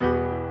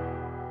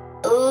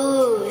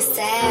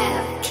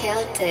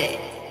Celtic.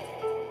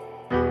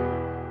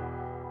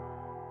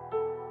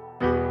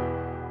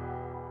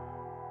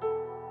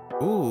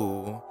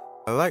 Ooh,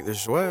 I like the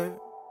jouet.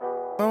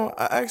 No,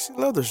 I actually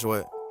love the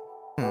jouet.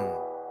 Hmm.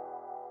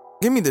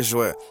 Give me the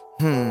jouet.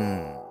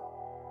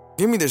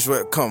 Give me the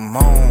jouet. Come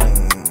on.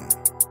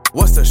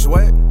 What's the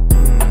jouet?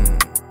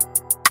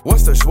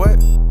 What's the jouet?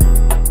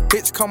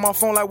 Bitch, call my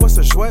phone like, what's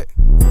the jouet?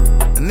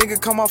 A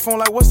nigga call my phone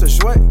like, what's the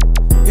jouet?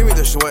 Give me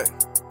the jouet.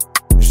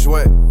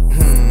 Jouet.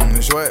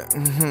 Jouet.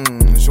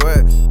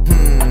 Jouet.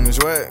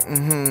 Jouet.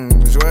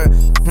 Jouet.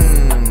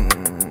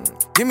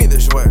 Give me the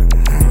jouet.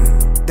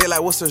 They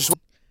like, what's the jouet?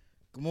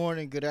 Good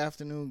morning, good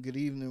afternoon, good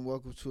evening.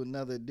 Welcome to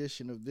another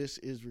edition of This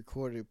Is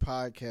Recorded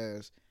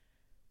Podcast.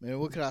 Man,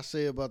 what could I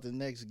say about the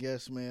next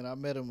guest, man? I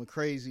met him a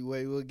crazy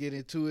way. We'll get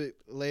into it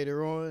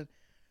later on.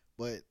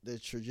 But the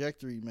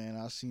trajectory, man,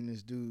 I seen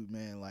this dude,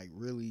 man, like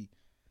really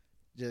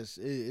just,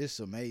 it's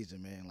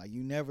amazing, man. Like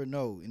you never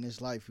know in this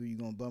life who you're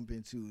going to bump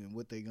into and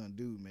what they're going to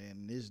do, man.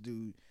 And this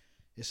dude,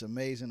 it's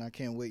amazing. I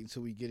can't wait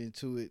until we get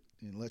into it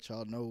and let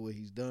y'all know what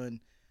he's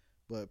done.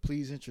 But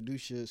please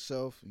introduce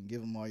yourself and give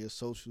them all your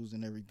socials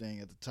and everything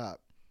at the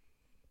top.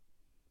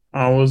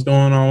 What's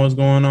going on? What's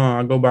going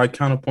on? I go by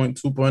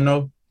Counterpoint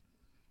 2.0.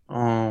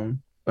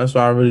 That's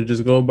why I really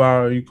just go by,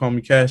 or you call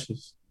me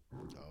Cassius.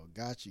 Oh,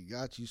 got you.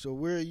 So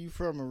where are you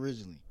from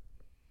originally?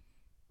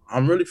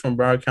 I'm really from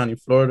Broward County,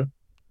 Florida.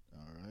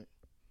 All right.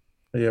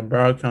 Yeah,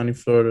 Broward County,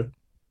 Florida.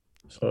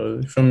 So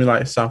you feel me,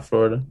 like South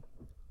Florida.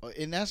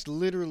 And that's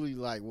literally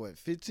like what,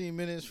 15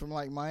 minutes from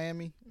like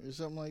Miami or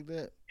something like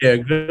that? Yeah,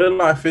 good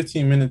like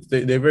 15 minutes.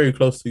 They're very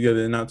close together.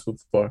 They're not too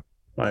far.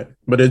 But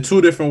they're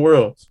two different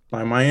worlds.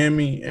 Like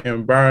Miami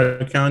and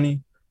Broward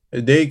County,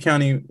 Dade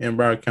County and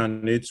Broward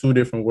County, they're two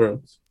different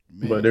worlds.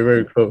 Man. But they're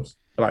very close.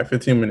 Like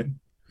 15 minutes.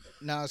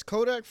 Now is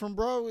Kodak from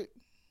Broward?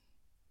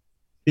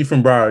 He's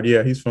from Broward,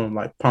 yeah. He's from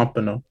like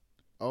Pompano.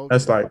 Okay.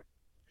 That's like,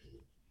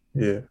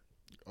 yeah.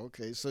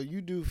 Okay, so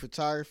you do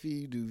photography,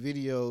 you do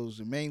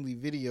videos, mainly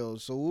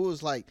videos. So what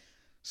was like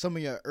some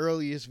of your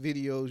earliest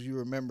videos you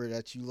remember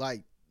that you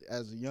liked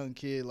as a young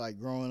kid, like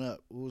growing up?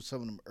 What was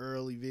some of them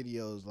early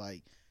videos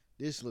like,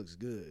 this looks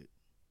good?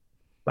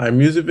 Like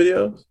music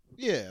videos?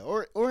 Yeah,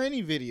 or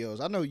any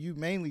videos. I know you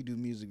mainly do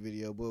music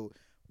video, but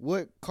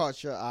what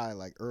caught your eye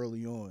like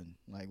early on?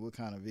 Like what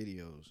kind of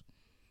videos?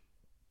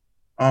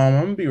 I'm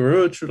gonna be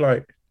real true.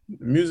 Like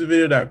the music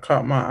video that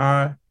caught my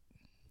eye,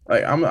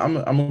 like I'm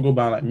gonna go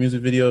by like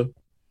music video. It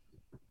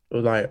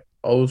was like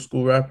old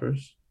school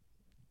rappers.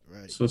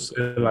 Right. So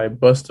say like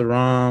Busta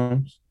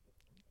Rhymes.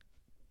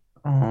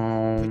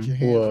 Put your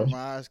hands where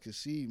my eyes could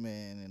see,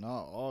 man, and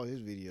all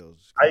his videos.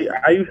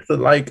 I used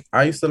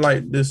to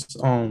like this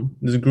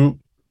group,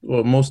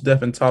 well, Most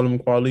Def and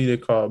Talib Kweli, they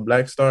called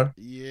Black Star.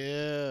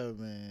 Yeah,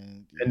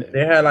 man. Yeah. And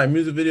they had like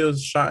music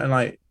videos shot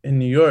in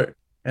New York,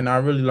 and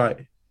I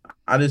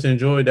just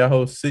enjoyed that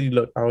whole city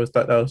look. I always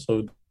thought that was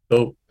so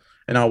dope,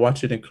 and I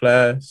watch it in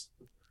class.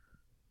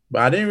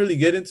 But I didn't really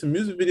get into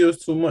music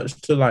videos too much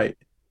till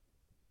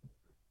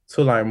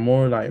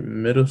more like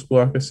middle school,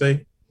 I could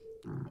say.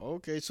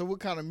 Okay, so what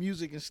kind of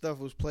music and stuff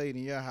was played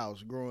in your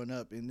house growing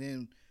up, and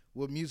then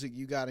what music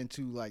you got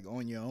into like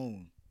on your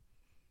own?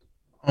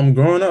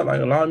 Growing up, like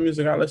a lot of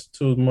music I listened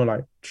to was more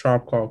like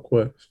Tribe Called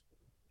Quest.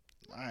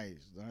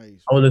 Nice. I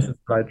would listen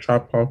to like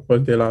Tribe Called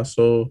Quest, De La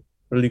Soul,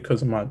 really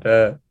because of my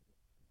dad.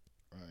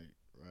 Right.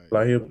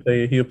 Like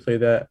he'll play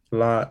that a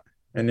lot,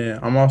 and then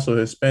I'm also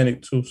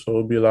Hispanic too, so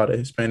it'll be a lot of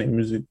Hispanic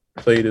music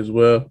played as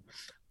well.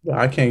 But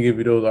I can't give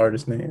you those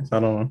artist names. I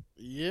don't know.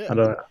 Yeah. I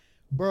don't.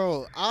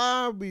 Bro,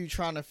 I'll be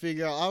trying to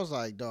figure out. I was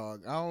like,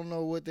 dog, I don't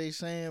know what they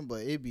saying,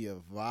 but it be a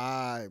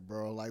vibe,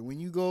 bro. Like when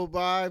you go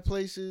by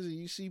places and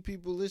you see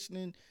people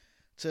listening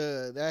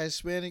to that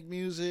Hispanic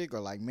music or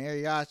like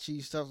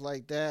mariachi, stuff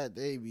like that,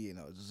 they be in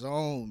a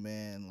zone,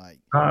 man. Like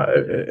I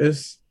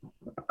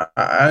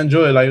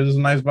enjoy it. Like it was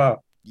a nice vibe.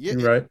 Yeah,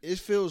 right. It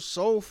feels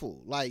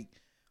soulful. Like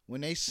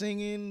when they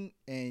singing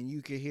and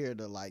you can hear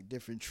the like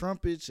different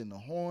trumpets and the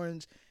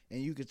horns,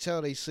 and you could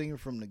tell they singing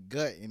from the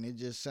gut, and it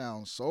just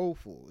sounds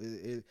soulful.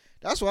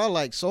 That's why I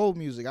like soul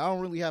music. I don't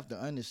really have to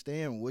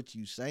understand what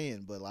you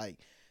saying, but like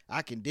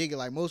I can dig it.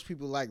 Like most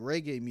people like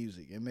reggae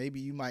music, and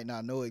maybe you might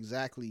not know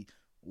exactly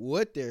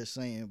what they're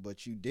saying,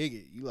 but you dig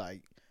it. You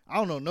like, I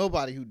don't know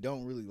nobody who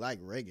don't really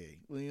like reggae.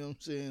 You know what I'm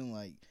saying?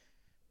 Like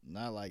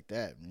not like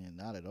that, man.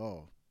 Not at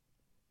all.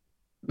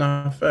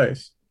 Nah,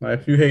 facts. Like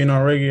if you hating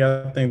on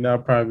reggae, I think that'll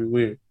probably be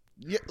weird.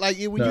 Yeah, like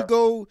when you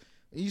go.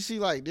 You see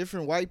like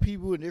different white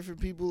people and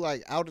different people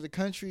like out of the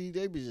country,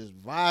 they be just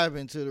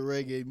vibing to the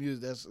reggae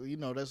music. That's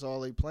all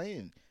they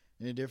playing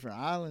in the different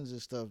islands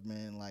and stuff,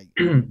 man. Like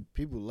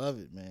people love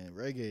it, man.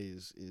 Reggae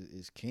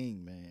is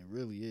king, man. It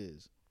really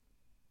is.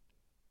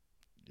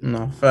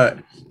 No,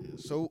 fact.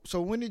 So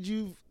when did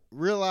you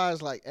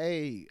realize like,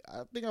 hey,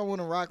 I think I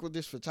want to rock with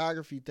this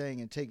photography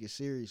thing and take it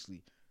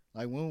seriously?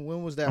 Like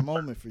when was that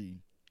moment for you?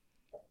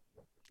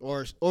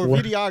 Or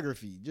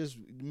videography, just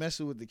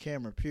messing with the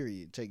camera,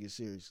 period. Take it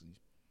seriously.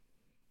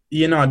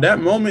 That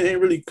moment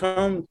ain't really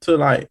come to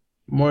like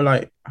more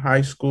like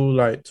high school,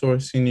 like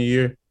towards senior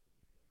year.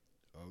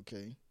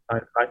 Okay.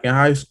 Like in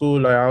high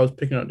school, like I was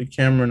picking up the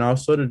camera and I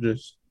was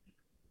just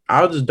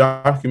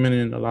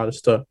documenting a lot of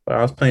stuff. Like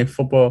I was playing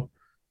football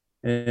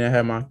and I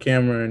had my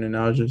camera and then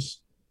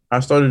I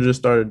started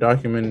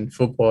documenting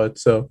football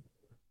itself.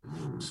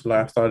 So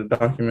like I started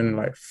documenting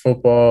like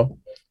football,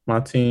 my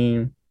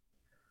team,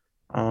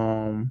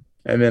 and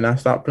then I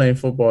stopped playing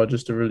football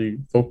just to really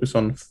focus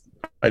on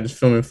like just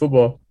filming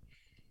football.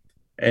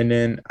 And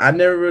then I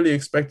never really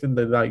expected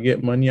to like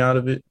get money out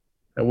of it.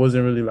 It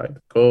wasn't really like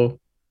the goal.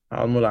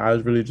 I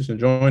was really just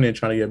enjoying it,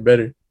 trying to get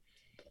better.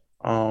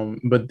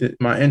 But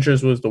my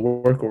interest was to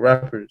work with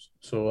rappers,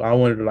 so I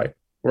wanted to like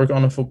work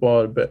on the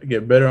football,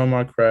 get better on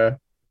my craft,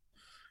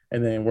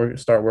 and then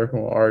start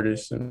working with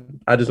artists. And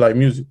I just like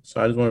music,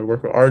 so I just wanted to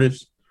work with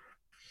artists.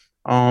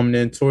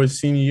 Then towards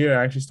senior year,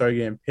 I actually started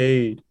getting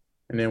paid,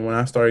 and then when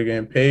I started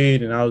getting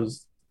paid, and I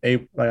was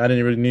able, like I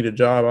didn't really need a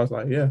job, I was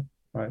like, yeah,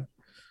 like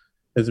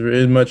it's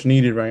much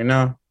needed right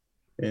now,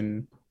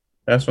 and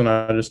that's when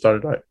I just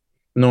started like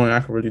knowing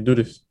I could really do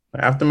this.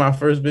 Like, after my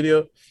first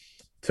video,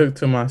 took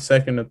to my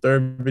second or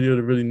third video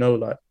to really know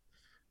like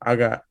I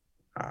got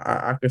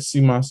I could see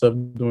myself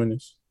doing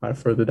this like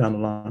further down the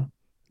line.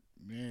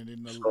 Man,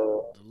 and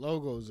So the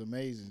logo is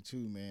amazing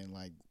too, man.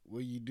 Like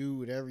what you do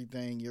with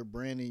everything, your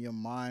branding, your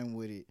mind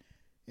with it,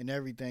 and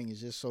everything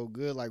is just so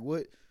good. Like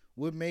what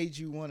made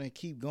you want to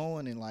keep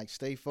going and like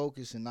stay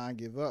focused and not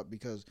give up?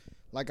 Because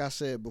like I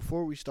said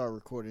before we start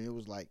recording, it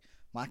was like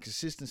my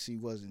consistency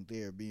wasn't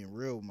there, being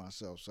real with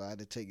myself, so I had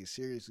to take it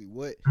seriously.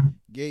 What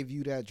gave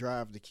you that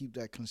drive to keep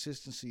that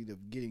consistency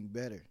of getting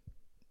better?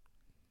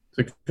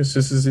 the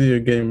consistency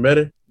of getting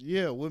better.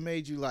 Yeah, what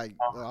made you like?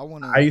 Oh, I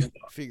want I to used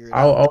figure it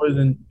I out.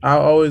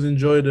 always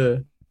enjoy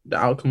the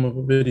outcome of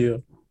a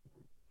video.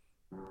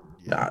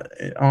 Yeah,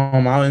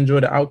 I'll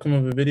enjoy the outcome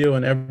of a video,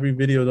 and every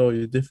video though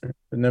is different.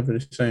 It's never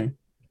the same.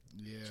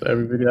 So yeah.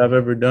 every video I've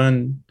ever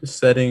done, the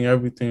setting,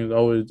 everything is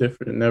always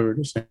different and never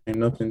the same.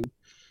 Nothing.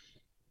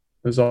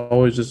 It's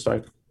always just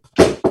like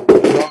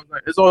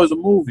it's always a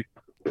movie.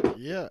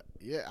 Yeah,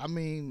 yeah. I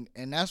mean,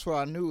 and that's what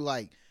I knew.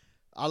 Like,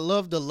 I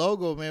love the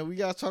logo, man. We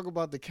gotta talk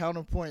about the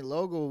Counterpoint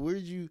logo.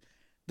 Where'd you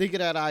think of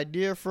that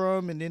idea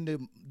from? And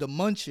then the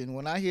munching.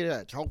 When I hear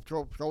that, chop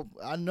chop chop,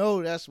 I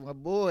know that's my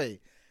boy.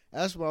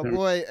 That's my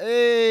boy.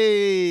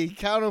 Hey,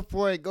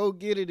 Counterpoint, go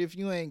get it if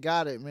you ain't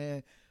got it,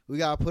 man. We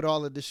gotta put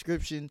all the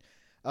description.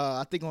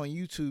 I think on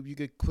YouTube you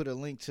could put a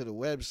link to the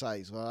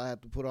website, so I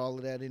have to put all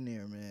of that in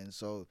there, man.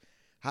 So,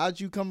 how'd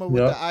you come up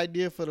with the Yep.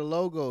 idea for the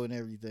logo and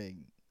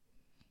everything?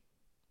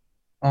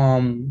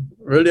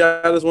 Really,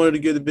 I just wanted to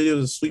give the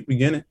videos a sweet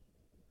beginning.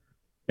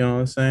 You know what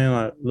I'm saying?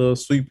 Like a little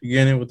sweet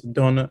beginning with the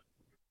donut.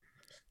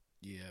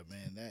 Yeah,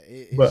 man,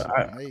 it's But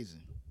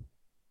amazing.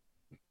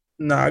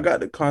 I got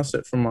the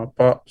concept from my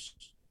pops.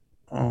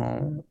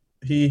 Um,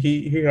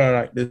 he had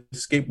like this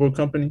skateboard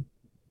company.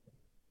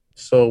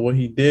 So what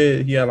he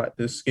did, he had like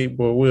this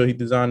skateboard wheel. He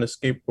designed a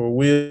skateboard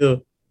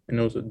wheel, and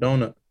it was a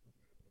donut.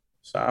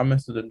 So I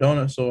messed with the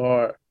donut so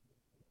hard.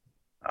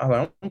 I was like,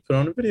 I'm gonna put it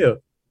on the video,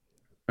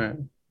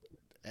 man.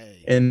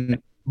 Hey,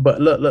 And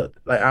but look,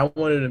 like I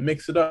wanted to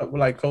mix it up with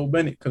like Cole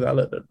Bennett because I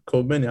looked at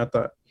Cole Bennett. I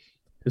thought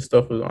his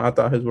stuff was. I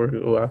thought his work.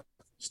 Oh, I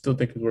still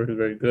think his work is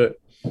very good.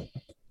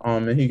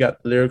 And he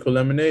got the lyrical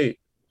lemonade.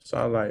 So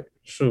I was like,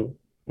 shoot,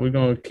 we're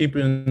gonna keep it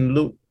in the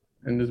loop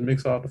and just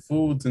mix all the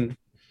foods and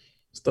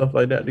stuff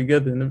like that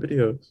together in the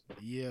videos.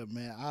 yeah,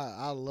 man,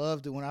 I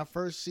loved it when I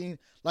first seen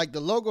like the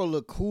logo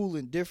looked cool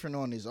and different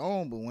on its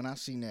own, but when I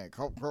seen that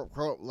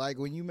like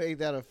when you made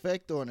that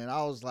effect on it,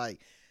 I was like,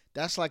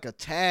 that's like a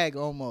tag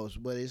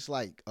almost, but it's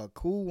like a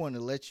cool one to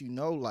let you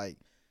know, like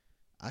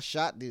I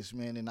shot this,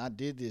 man, and I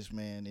did this,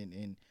 man,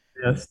 and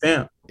Yeah,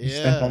 stamp on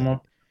yeah, my.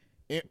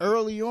 and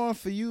early on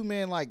for you,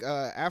 man, like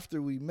after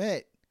we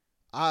met,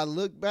 I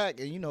look back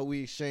and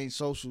we exchange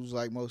socials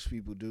like most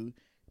people do.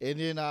 And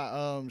then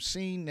I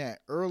seen that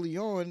early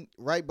on,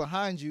 right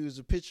behind you is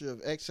a picture of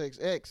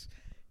XXX,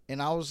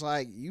 and I was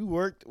like, you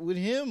worked with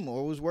him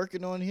or was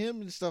working on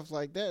him and stuff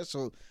like that.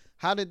 So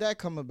how did that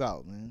come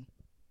about, man?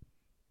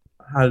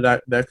 How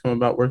did that come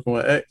about working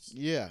with X?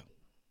 Yeah,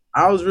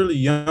 I was really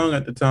young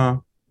at the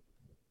time,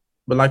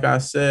 but like I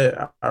said,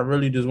 I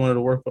really just wanted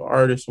to work with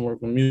artists and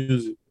work with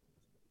music.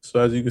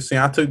 So as you can see,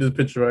 I took this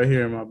picture right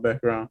here in my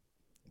background.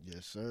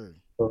 yes, sir.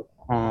 So,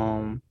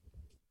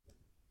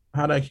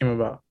 how that came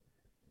about?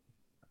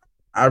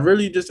 I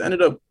really just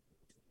ended up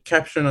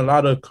capturing a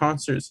lot of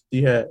concerts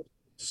he had.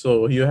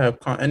 So he'll have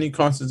any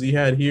concerts he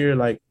had here,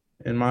 like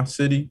in my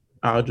city.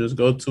 I'll just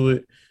go to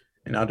it,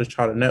 and I'll just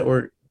try to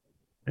network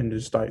and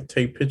just like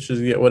take pictures,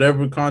 get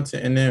whatever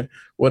content, and then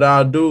what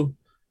I'll do,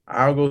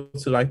 I'll go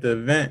to like the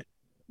event,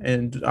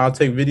 and I'll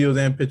take videos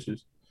and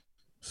pictures.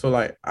 So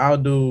like I'll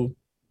do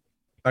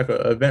like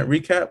a event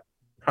recap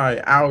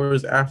probably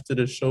hours after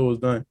the show is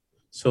done.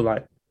 So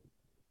like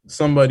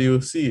somebody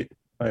will see it.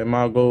 Like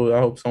my goal, I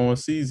hope someone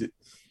sees it.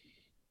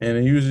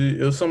 And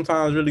it'll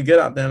sometimes really get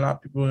out there and a lot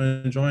of people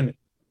are enjoying it.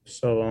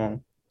 So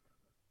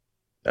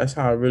that's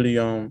how it really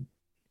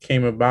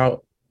came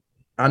about.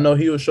 I know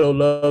he will show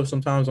love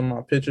sometimes on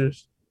my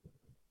pictures.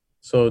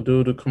 So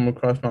dude to come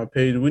across my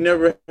page. We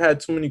never had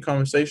too many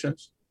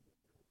conversations.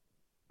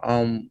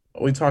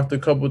 We talked a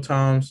couple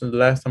times since the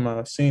last time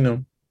I seen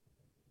him.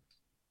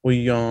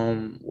 We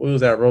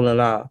was at Rolling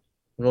Loud,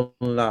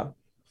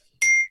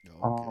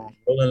 Okay.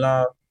 Rolling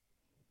Loud,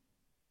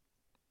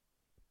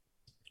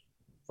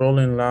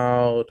 Rolling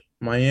Loud,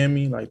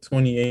 Miami, like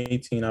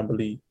 2018, I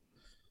believe.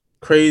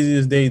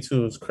 Craziest day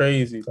too. It was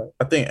crazy. Like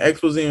I think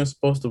X was even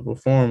supposed to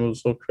perform. It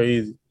was so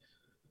crazy.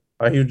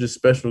 Like he was just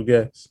special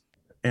guest.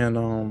 And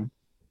um,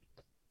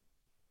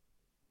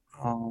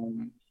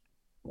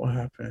 what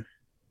happened?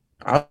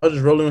 I was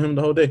just rolling with him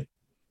the whole day.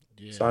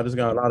 So I Yeah. just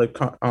got a lot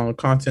of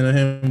content of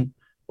him.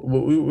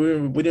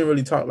 We didn't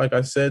really talk, like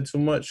I said, too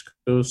much.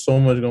 There was so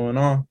much going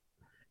on.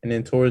 And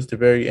then towards the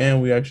very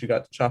end, we actually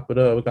got to chop it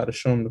up. We got to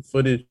show him the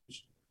footage.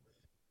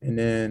 And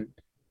then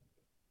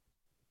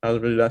that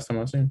was really the last time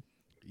I seen him.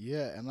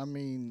 Yeah, and I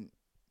mean,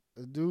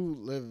 the dude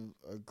lived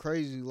a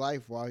crazy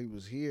life while he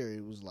was here.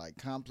 It was like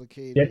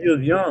Yeah, complicated. he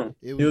was young.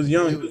 It He was was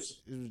young. it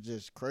was it was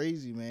just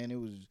crazy, man. It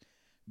was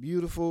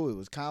beautiful. It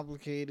was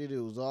complicated.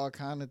 It was all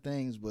kind of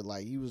things, but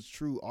like he was a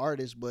true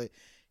artist. But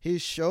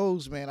his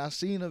shows, man, I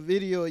seen a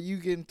video of you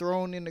getting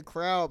thrown in the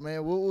crowd,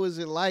 man. What was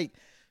it like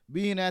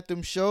being at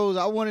them shows?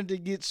 I wanted to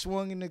get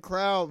swung in the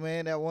crowd,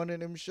 man, at one of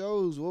them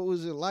shows. What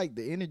was it like?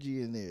 The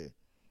energy in there.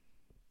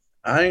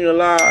 I ain't gonna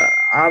lie.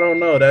 I don't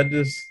know. That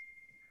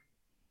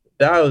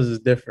was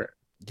just different.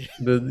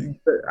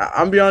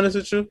 I'm be honest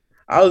with you.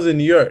 I was in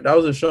New York. That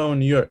was a show in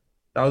New York.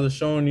 That was a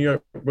show in New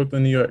York,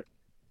 Brooklyn, New York.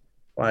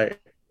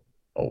 Like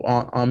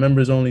on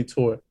members only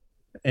tour.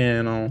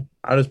 And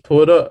I just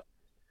pulled up.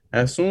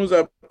 As soon as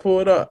I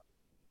pulled up,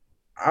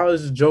 I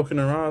was just joking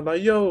around,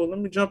 like, yo, let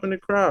me jump in the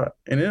crowd.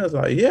 And then I was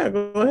like, yeah,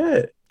 go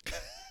ahead.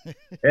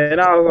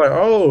 And I was like,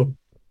 oh,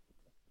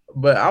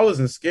 but I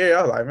wasn't scared.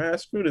 I was like, man,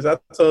 screw this. I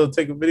told her to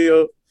take a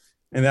video,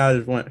 and then I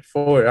just went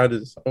forward.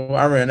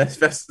 I ran as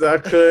fast as I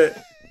could,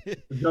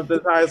 jumped as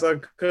high as I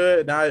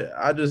could. And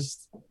I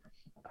just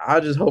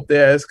hope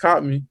their ass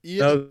caught me.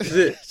 Yeah. That was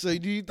it. So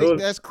do you It think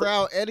was, that's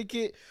crowd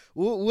etiquette?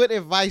 What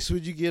advice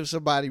would you give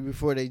somebody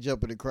before they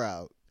jump in the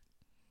crowd?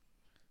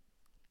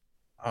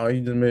 oh,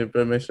 you just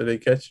better make sure they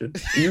catch you.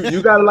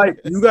 You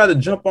gotta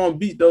jump on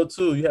beat though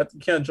too.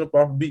 Can't jump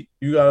off beat.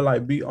 You gotta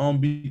like be on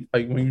beat.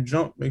 Like when you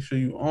jump, make sure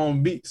you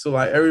on beat. So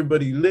like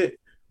everybody lit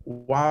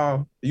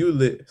while you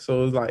lit.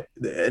 So it's like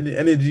the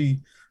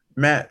energy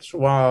match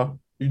while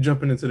you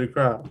jumping into the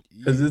crowd.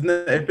 Because Yeah.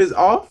 if it's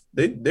off,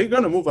 they're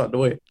gonna move out the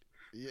way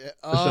Yeah.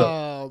 for sure.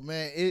 Oh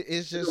man,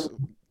 it's just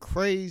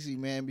crazy,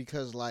 man.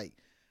 Because like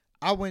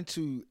I went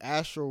to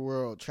Astro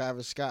World,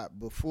 Travis Scott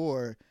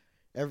before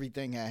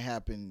everything had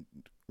happened.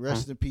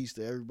 Rest in peace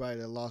to everybody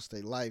that lost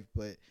their life.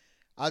 But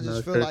I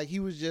just feel Okay. like he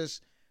was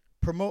just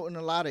promoting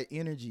a lot of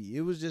energy.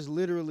 It was just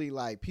literally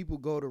like people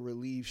go to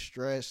relieve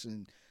stress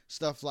and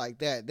stuff like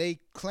that. They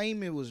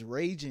claim it was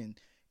raging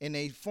and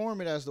they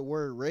form it as the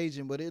word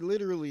raging, but it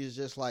literally is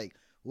just like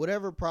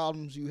whatever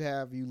problems you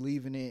have, you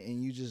leaving it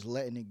and you just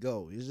letting it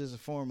go. It's just a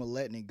form of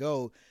letting it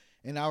go.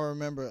 And I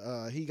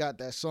remember he got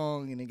that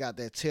song and he got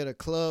that tear the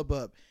club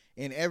up.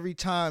 And every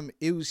time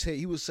he would say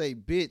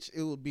bitch,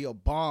 it would be a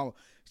bomb.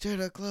 Tear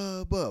the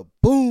club up,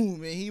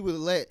 boom, and he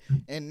would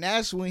and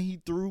that's when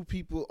he threw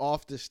people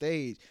off the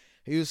stage.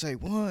 He would say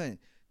 1,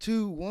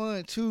 2,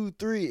 1, 2,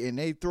 3, and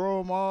they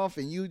throw him off,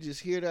 and you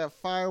just hear that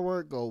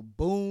firework go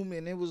boom,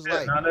 and it was Yeah,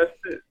 like no, that's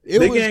it. it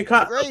They was getting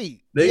caught.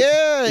 great. They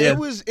Yeah, yeah.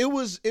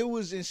 it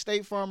was in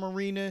State Farm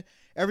Arena.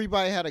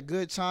 Everybody had a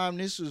good time.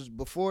 This was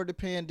before the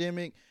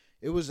pandemic.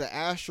 It was the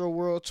Astro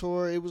World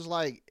Tour. It was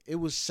like it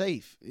was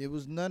safe. It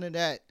was none of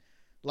that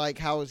like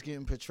how it's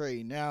getting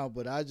portrayed now.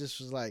 But I just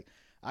was like,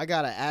 I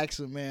gotta ask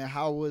him, man,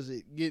 how was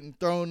it getting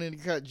thrown in the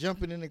crowd,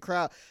 jumping in the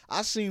crowd?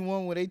 I seen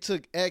one where they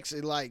took X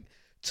and like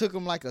took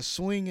him like a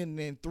swing and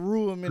then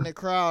threw him in the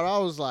crowd. I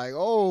was like,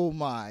 oh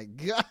my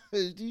gosh,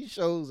 these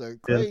shows are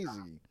Yeah,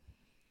 crazy.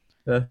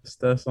 that's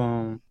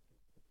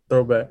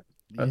throwback.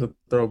 That's Yeah, a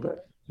throwback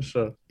for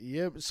sure.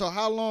 yeah. So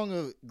how long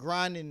of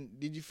grinding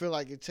did you feel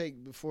like it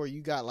take before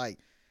you got like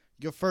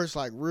your first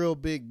like real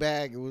big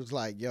bag? It was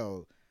like,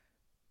 yo,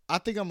 I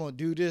think I'm gonna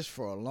do this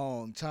for a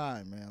long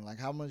time, man. Like,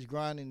 how much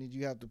grinding did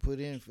you have to put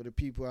in for the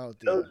people out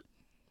there?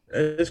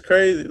 It's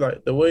crazy.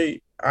 Like the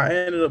way I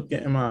ended up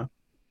getting my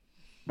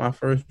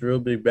first real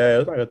big bag, it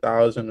was like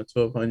 1,000 or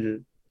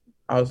 1,200.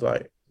 I was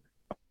like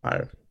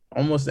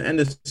almost the end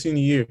of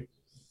senior year,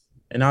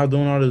 and I was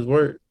doing all this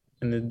work,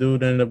 and the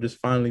dude ended up just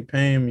finally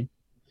paying me,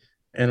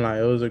 and like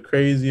it was a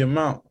crazy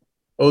amount.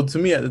 Oh, to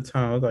me at the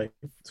time, it was like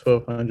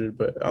 1,200,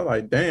 but I was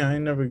like, dang, I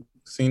ain't never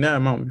seen that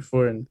amount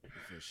before. And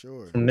For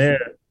sure. from there,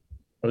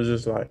 I was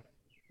just like,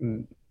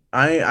 mm,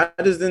 I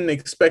just didn't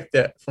expect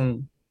that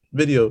from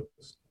videos.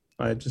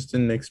 I just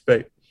didn't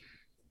expect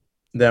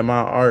that my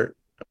art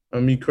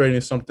or me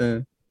creating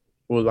something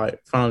would like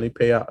finally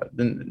pay out.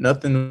 Then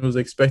nothing was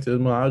expected as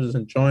much. I was just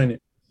enjoying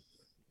it,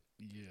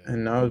 Yeah.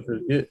 and that was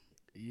really it.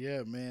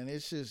 Yeah, man.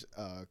 It's just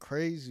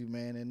crazy,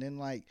 man. And then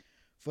like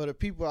for the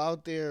people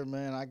out there,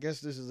 man, I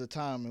guess this is a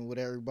time in what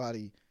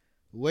everybody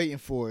waiting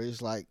for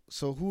is like,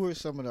 so who are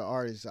some of the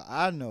artists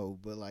I know,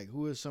 but like,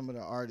 who are some of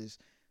the artists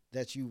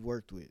that you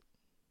worked with?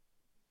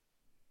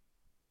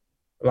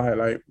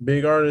 Like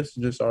big artists,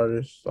 just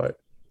artists. Like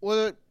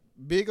Well,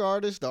 big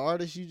artists, the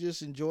artists you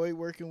just enjoy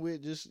working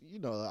with, just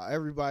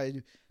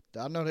everybody.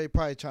 I know they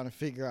probably trying to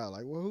figure out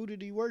like, well, who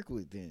did he work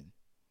with then?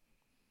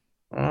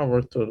 I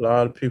worked with a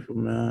lot of people,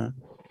 man.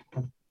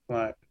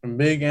 Like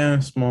big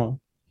and small.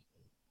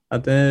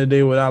 At the end of the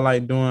day, what I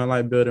like doing, I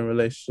like building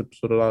relationships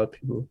with a lot of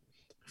people.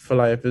 I feel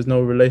like if there's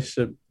no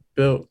relationship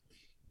built,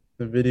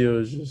 the video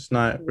is just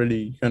not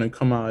really gonna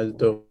come out as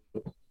dope.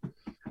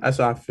 That's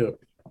how I feel.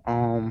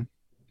 Um,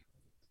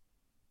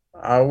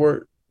 I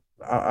work.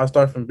 I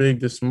start from big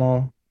to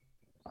small.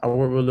 I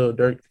work with Lil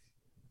Durk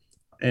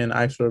and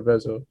Axel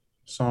Revezo,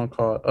 song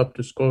called "Up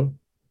to Score,"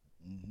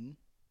 Hmm.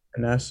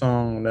 and that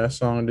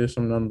song did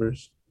some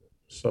numbers.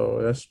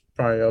 So that's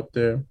probably up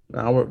there.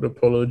 And I worked with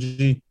Polo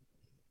G,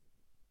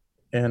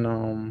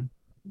 and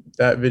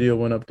that video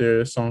went up there.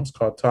 The song's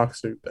called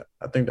 "Toxic."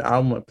 I think the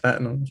album went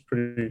platinum. It's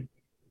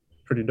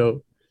pretty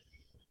dope.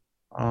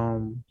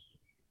 Um,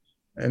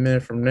 and then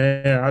from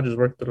there, I just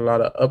worked with a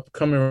lot of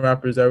upcoming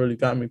rappers that really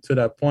got me to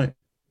that point.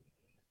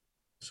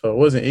 So it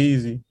wasn't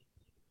easy.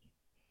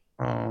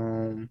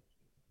 Um,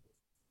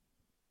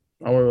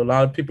 I worked with a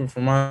lot of people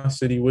from my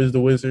city. Wiz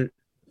the Wizard,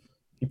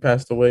 he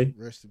passed away.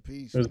 Rest in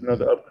He peace, was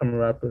another man. upcoming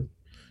rapper.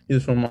 He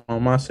was from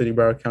my city,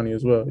 Broward County,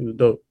 as well. He was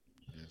dope.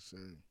 Yes,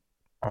 sir.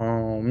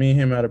 Me and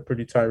him had a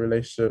pretty tight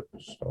relationship.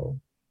 So,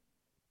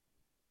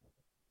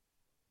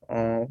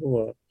 who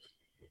else?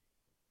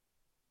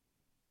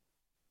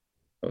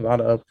 A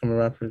lot of upcoming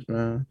rappers,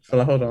 man. So,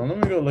 like, hold on, let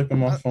me go look at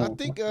my I phone.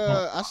 think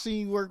I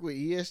seen you work with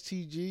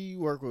ESTG. You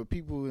work with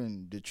people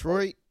in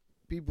Detroit,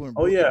 people in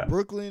Oh yeah,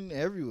 Brooklyn,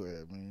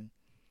 everywhere, man.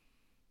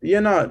 yeah.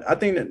 No, I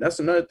think that's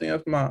another thing.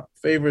 That's my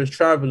favorite is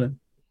traveling.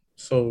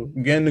 So,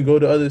 getting to go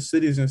to other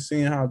cities and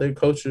seeing how their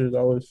culture is, I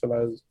always feel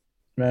like it's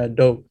mad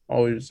dope.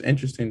 Always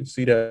interesting to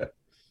see that.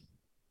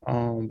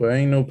 But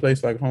ain't no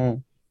place like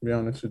home. To be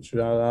honest with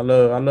you, I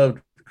love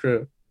the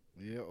crib.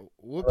 Yeah.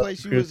 What I love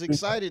place the you crib was too.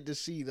 excited to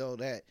see though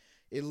that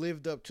it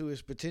lived up to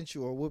its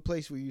potential, or what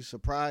place were you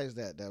surprised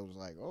at that was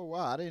like, oh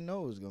wow, I didn't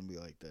know it was gonna be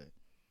like that.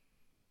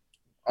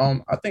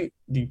 I think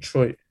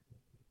Detroit,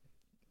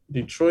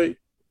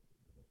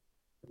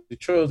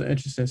 Detroit was an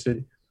interesting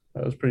city.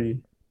 That was pretty.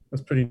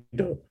 That's pretty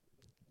dope.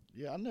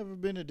 Yeah, I've never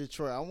been to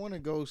Detroit. I want to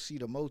go see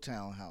the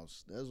Motown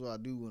House. That's what I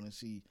do want to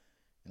see.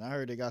 And I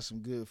heard they got some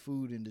good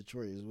food in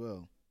Detroit as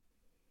well.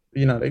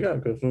 They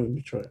got good food in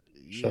Detroit.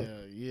 Sure.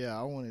 Yeah,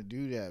 I want to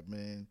do that,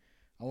 man.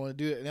 I want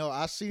to do it.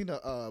 I seen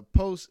a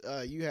post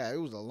you had. It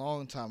was a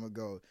long time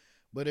ago,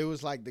 but it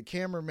was like the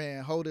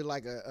cameraman holding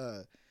like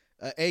a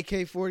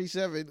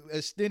AK-47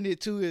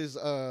 extended to his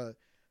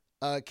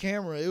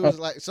camera. It Oh, was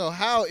like, so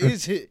how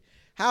is it?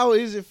 How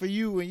is it for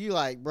you when you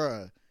like,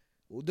 bruh?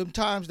 Them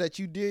times that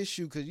you did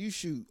shoot, because you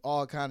shoot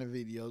all kind of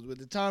videos, but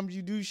the times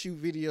you do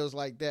shoot videos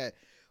like that,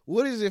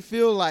 what does it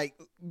feel like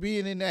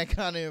being in that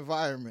kind of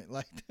environment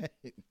like that?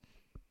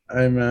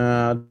 hey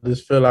man, I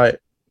just feel like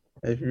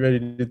if you're ready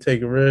to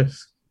take a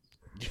risk,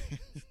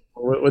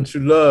 what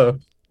you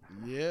love.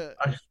 Yeah,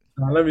 I,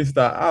 now, let me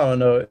stop. I don't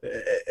know.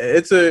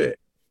 It's a.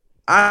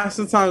 I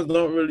sometimes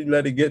don't really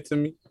let it get to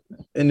me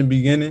in the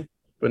beginning,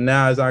 but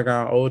now as I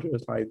got older,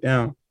 it's like,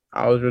 damn,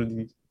 I was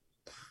really.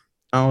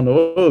 I don't know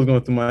what was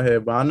going through my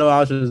head, but I know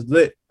I was just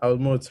lit. I was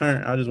more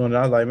turned. I was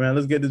like, man,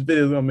 let's get this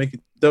video. We're gonna make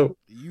it dope.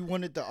 you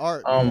wanted the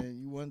art, Um, man.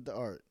 You wanted the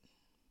art.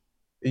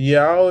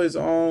 yeah,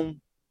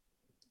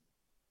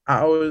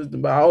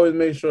 but I always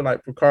make sure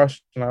like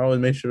precaution. I always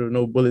make sure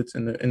no bullets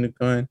in the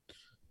gun,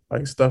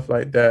 like stuff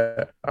like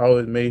that. I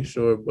always make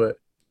sure, but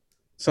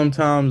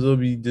sometimes it'll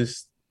be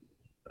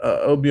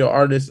an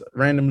artist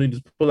randomly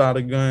just pull out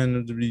a gun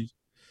and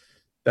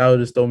that would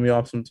just throw me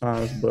off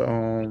sometimes. But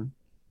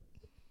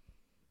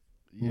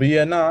Yeah,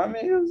 yeah, no, I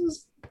mean it was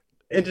just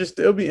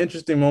interesting. It'll be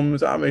interesting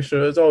moments. I'll make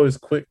sure it's always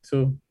quick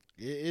too.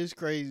 it is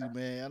crazy,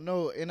 man. I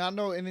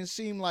know, and it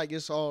seemed like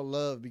it's all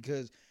love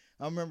because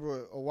I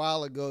remember a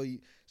while ago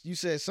you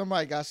said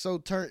somebody got so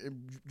turned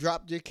and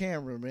dropped your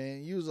camera,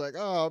 man. You was like,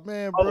 "Oh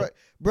man, Oh,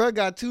 bro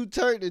got too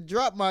turned to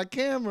drop my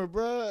camera,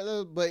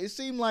 bro." But it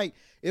seemed like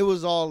it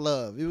was all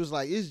love. It was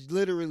like it's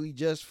literally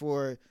just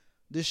for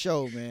the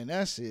show, man.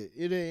 That's it.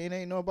 It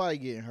ain't nobody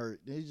getting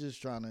hurt. They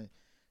just trying to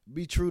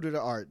be true to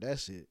the art.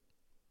 That's it.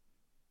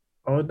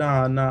 oh,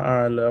 nah. All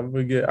right,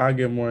 look, I'll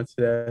get more into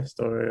that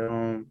story.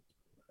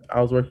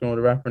 I was working with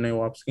a rapper named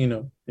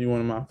Wapskino. He one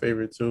of my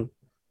favorites too.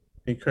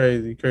 He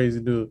crazy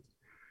dude.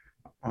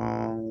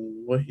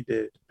 What he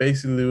did.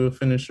 Basically, we'll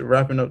finish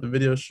wrapping up the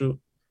video shoot.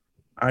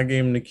 I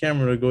gave him the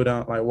camera to go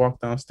down, like walk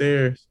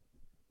downstairs.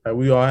 Like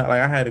we all had,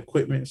 like I had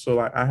equipment, so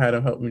like I had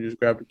him help me just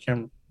grab the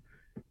camera.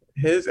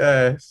 His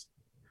ass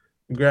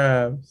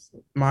grabs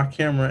my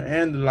camera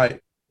and the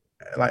light,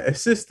 like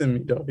assisting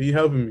me though. He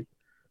helping me,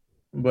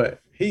 but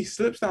he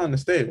slips down the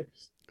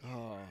stairs.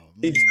 Oh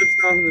He slips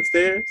man. down the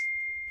stairs,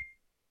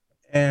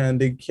 and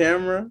the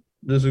camera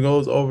just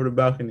goes over the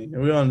balcony.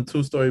 And we're on a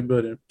two-story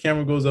building.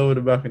 Camera goes over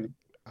the balcony.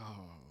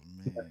 Oh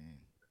man.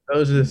 That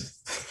was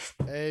just.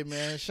 Hey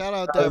man, shout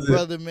out That that was it.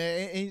 brother,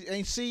 man.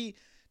 And see,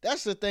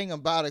 that's the thing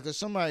about it, because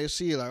somebody will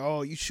see it like,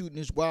 oh, you shooting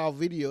this wild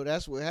video.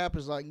 That's what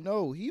happens. Like,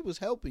 no, he was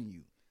helping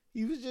you.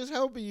 He was just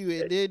helping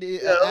you, and then Yeah,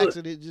 an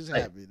accident just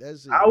like, happened.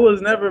 That's it. I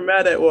was never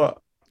mad at WAP.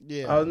 I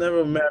Yeah, was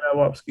never mad at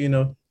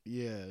Wapskino.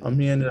 yeah,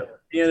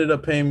 He ended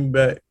up paying me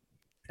back,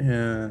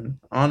 and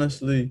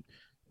honestly,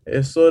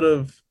 it sort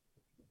of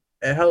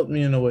it helped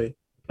me in a way.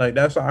 Like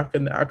that's why I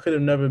could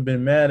have never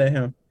been mad at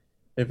him.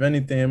 If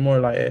anything, more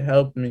like it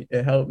helped me.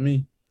 It helped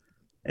me,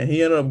 and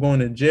he ended up going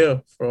to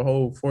jail for a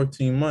whole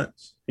 14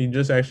 months. He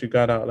just actually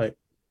got out like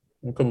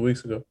a couple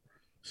weeks ago,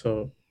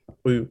 so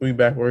we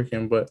back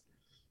working. But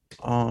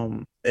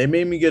it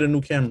made me get a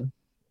new camera.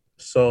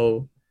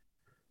 So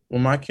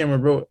when my camera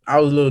broke, I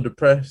was a little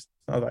depressed.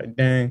 I was like,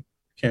 dang,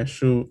 can't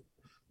shoot.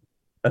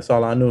 That's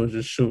all I knew was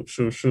just shoot,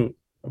 shoot, shoot.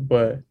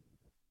 But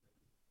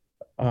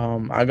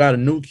I got a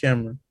new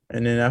camera,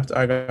 and then after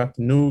I got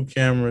the new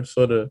camera,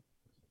 sort of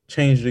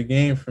changed the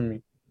game for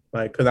me.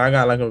 Like, cause I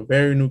got like a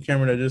very new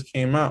camera that just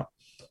came out,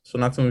 so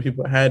not too many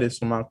people had it.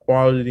 So my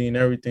quality and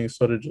everything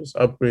sort of just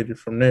upgraded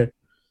from there,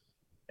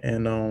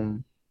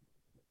 and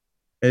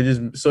it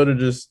just sort of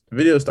just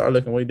videos started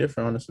looking way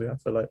different. Honestly, I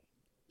feel like.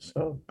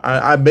 So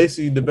I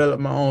basically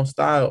developed my own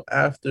style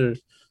after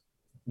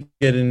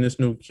getting this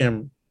new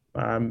camera.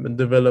 I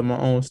developed my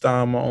own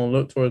style, my own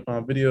look towards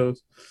my videos,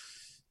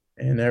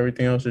 and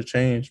everything else has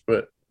changed.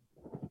 But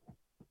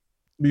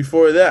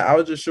before that, I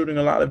was just shooting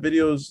a lot of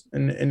videos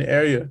in the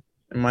area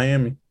in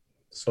Miami.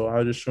 So I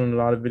was just shooting a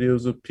lot of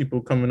videos of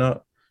people coming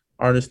up.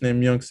 Artist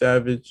named Young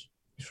Savage.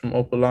 He's from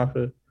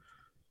Opalaka.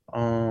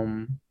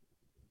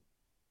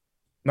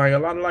 Like a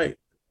lot of like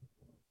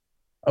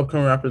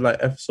upcoming rappers like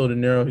Episode De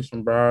Niro. He's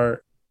from Broward.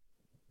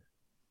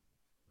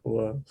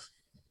 Who else?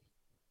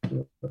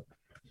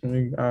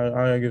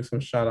 I'll give some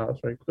shout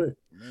outs right quick.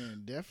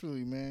 man,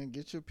 definitely, man.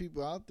 Get your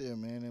people out there,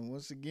 man. And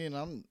once again,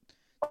 I'm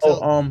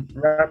tell.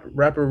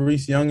 Rapper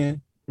Reese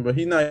Youngin, but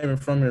he's not even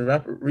from here.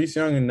 Rapper Reese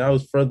Youngin, that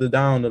was further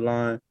down the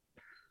line.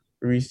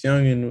 Reese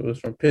Youngin was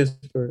from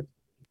Pittsburgh,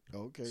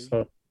 Okay.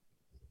 so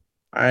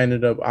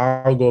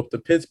I'll go up to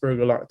Pittsburgh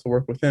a lot to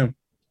work with him.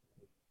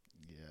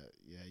 Yeah.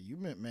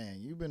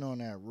 You've been on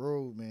that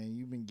road, man.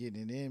 You've been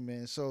getting it in,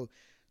 man. So,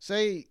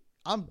 say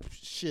I'm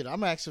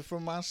asking for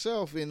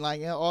myself and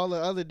like all the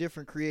other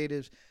different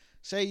creatives.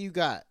 Say you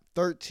got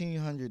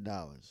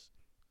 $1,300,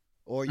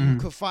 or you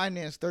could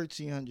finance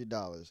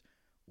 $1,300.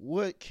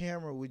 What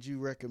camera would you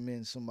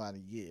recommend somebody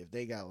get if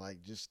they got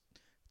like just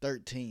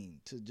 13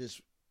 to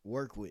just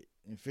work with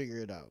and figure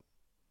it out?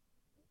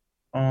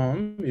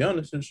 To be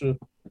honest with you,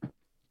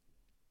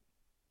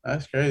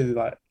 that's crazy.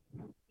 Like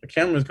the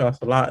cameras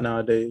cost a lot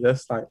nowadays.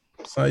 That's like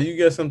so you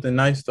get something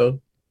nice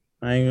though.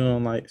 I ain't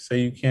gonna like say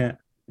you can't.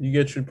 You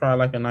get you probably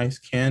like a nice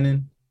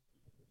Canon.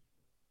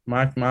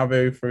 My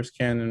very first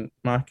Canon,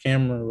 my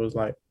camera was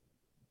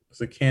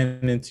a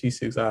Canon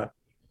T6i.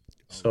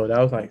 So that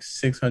was like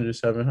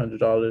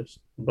 $600-$700.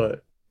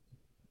 But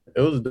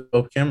it was a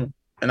dope camera.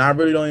 And I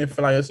really don't even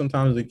feel like it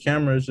sometimes the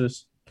camera is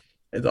just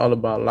it's all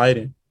about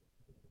lighting.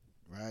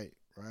 Right.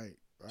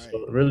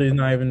 So really it's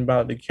not even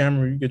about the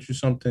camera. You get you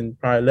something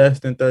probably less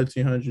than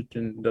 1,300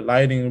 and the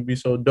lighting would be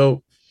so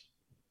dope.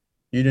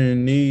 You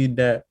didn't need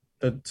that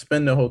to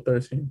spend the whole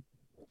 13.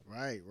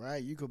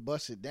 Right. You could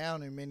bust it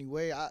down in many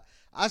ways.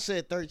 I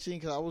said 13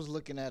 because I was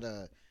looking at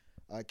a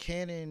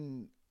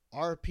Canon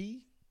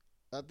RP,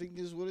 I think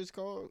is what it's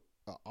called.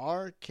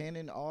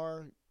 Canon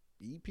R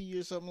EP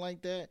or something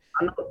like that.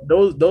 I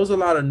know those are a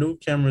lot of new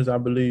cameras, I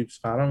believe.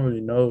 So I don't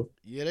really know.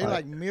 Yeah, they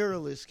like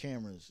mirrorless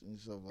cameras and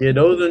stuff. Yeah,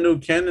 those are new.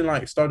 Canon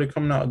like started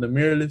coming out with the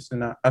mirrorless,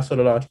 and I sort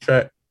of lost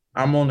track.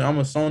 I'm a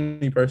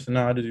Sony person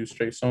now. I just use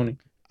straight Sony.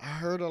 I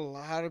heard a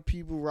lot of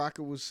people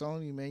rocking with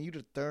Sony, man. You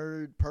the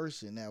third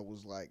person that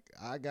was like,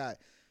 I got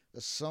a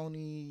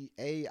Sony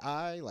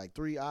AI, like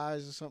 3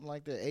 eyes or something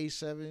like that,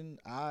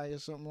 A7i or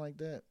something like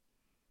that.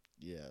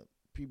 Yeah,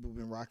 people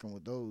been rocking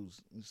with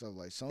those and stuff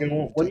like Sony. You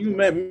know, when you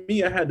met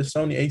me, I had the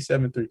Sony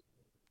A7 III.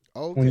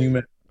 Okay. When you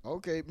met.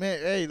 Okay, man.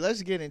 Hey,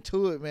 let's get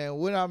into it, man.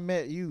 When I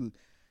met you,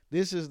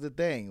 this is the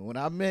thing. When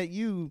I met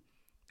you,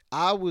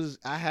 I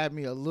had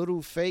me a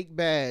little fake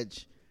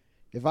badge.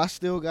 If I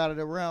still got it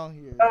around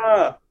here.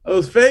 It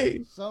was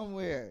fake.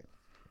 Somewhere.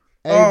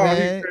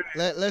 Hey,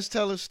 man, let's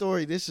tell a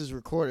story. This is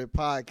Recorded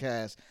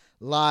Podcast,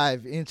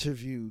 live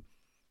interview.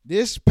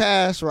 This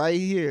pass right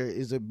here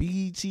is a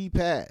BET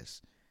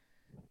pass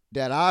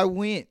that I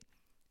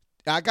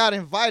got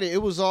invited.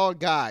 It was all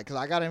God because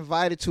I got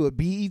invited to a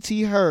BET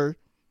Her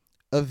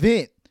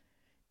event.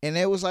 And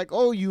it was like,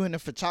 oh, you in the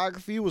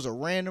photography? It was a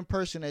random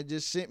person that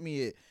just sent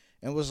me it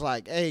and was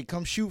like, hey,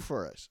 come shoot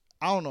for us.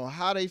 I don't know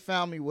how they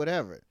found me,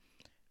 whatever.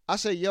 I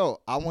said,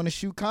 yo, I want to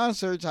shoot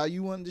concerts how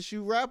you wanted to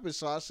shoot rappers.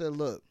 So I said,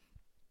 look,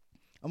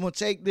 I'm going to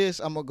take this.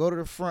 I'm going to go to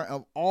the front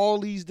of all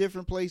these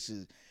different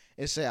places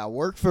and say I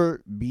work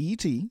for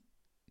BET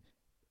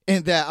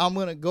and that I'm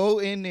going to go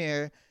in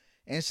there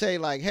and say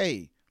like,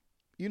 hey,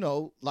 you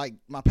know, like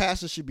my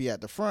pastor should be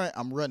at the front.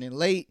 I'm running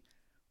late,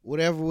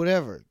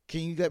 whatever.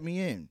 Can you let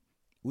me in?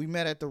 We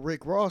met at the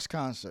Rick Ross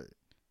concert.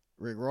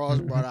 Rick Ross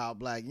brought out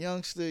Black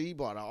Youngster. He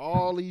brought out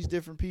all these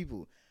different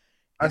people.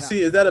 I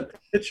see. Is that a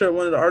picture of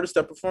one of the artists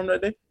that performed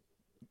that day?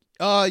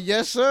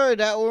 Yes, sir.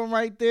 That one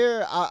right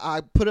there.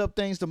 I put up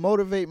things to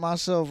motivate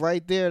myself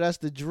right there. That's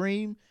the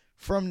dream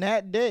from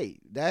that day.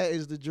 That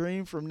is the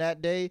dream from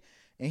that day.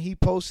 And he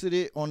posted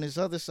it on this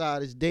other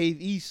side. It's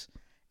Dave East.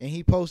 And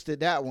he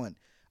posted that one.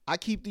 I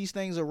keep these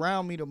things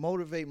around me to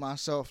motivate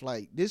myself.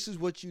 Like, this is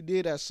what you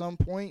did at some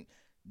point.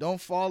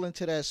 Don't fall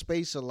into that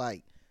space of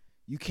like,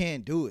 you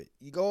can't do it.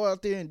 You go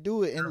out there and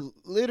do it. And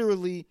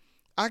literally,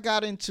 I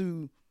got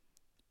into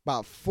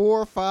about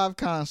 4 or 5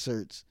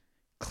 concerts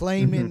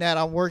claiming that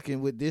I'm working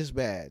with this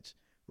badge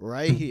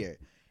right here.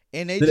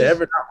 And they Did it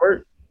ever not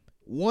work?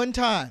 One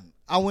time,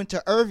 I went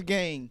to Earth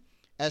Gang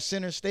at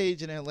Center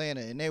Stage in Atlanta,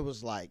 and they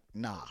was like,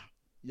 nah.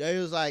 They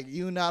was like,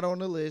 you not on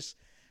the list.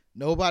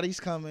 Nobody's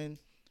coming.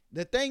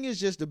 The thing is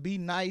just to be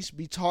nice,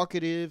 be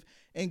talkative,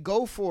 and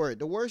go for it.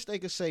 The worst they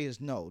could say is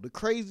no. The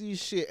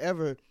craziest shit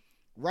ever,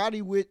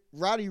 Roddy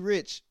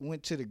Ricch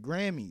went to the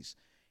Grammys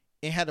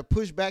and had to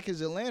push back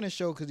his Atlanta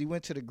show because he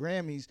went to the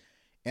Grammys.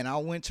 And I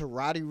went to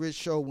Roddy Ricch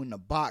show when the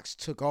box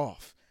took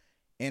off.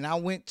 And I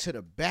went to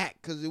the back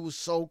because it was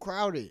so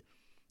crowded.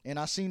 And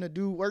I seen a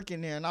dude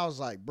working there, and I was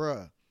like,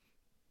 bruh,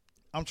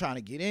 I'm trying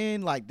to get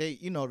in. Like,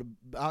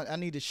 I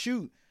need to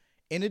shoot.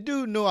 And the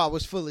dude knew I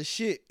was full of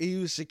shit. He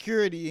was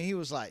security, and he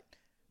was like,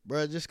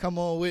 bruh, just come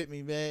on with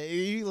me, man.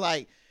 He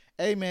like,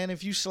 hey, man,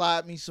 if you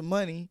slide me some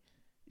money,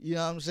 you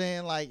know what I'm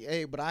saying? Like,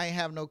 hey, but I ain't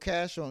have no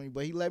cash on me.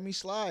 But he let me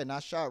slide, and I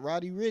shot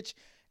Roddy Ricch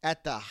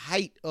at the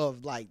height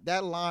of, like,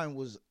 that line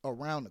was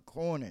around the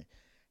corner.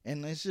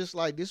 And it's just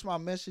like, this is my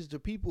message to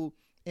people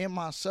and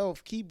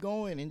myself. Keep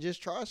going and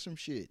just try some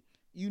shit.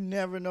 You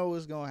never know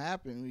what's going to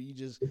happen when you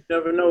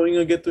never know when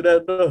you're going to get through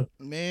that door.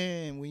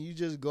 Man, when you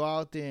just go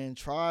out there and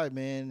try,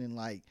 man, and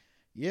like,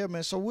 yeah,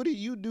 man. So what do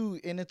you do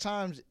in the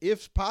times,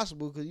 if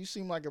possible, because you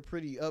seem like a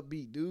pretty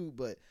upbeat dude,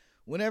 but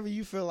whenever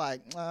you feel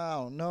like, I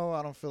don't know,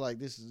 I don't feel like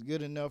this is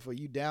good enough, or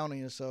you down on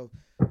yourself,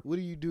 what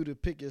do you do to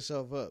pick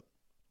yourself up?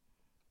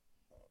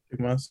 Pick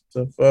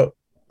myself up.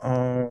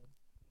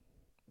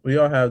 We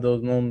all have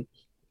those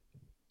moments.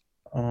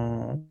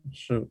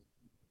 Shoot.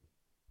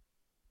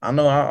 I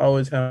know I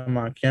always have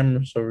my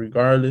camera, so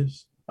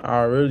regardless,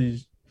 I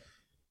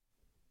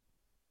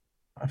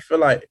feel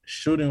like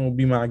shooting will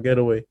be my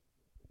getaway.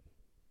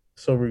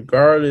 So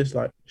regardless,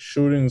 like,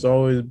 shooting's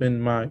always been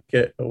my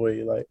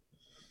getaway. Like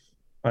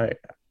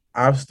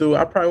I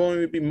probably won't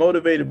even be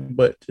motivated,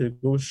 but to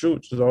go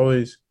shoot just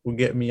always will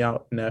get me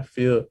out in that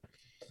field.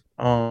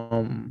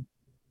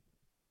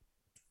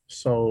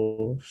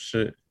 So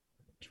shit,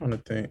 trying to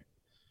think.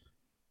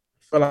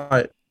 I feel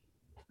like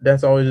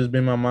that's always just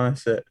been my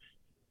mindset.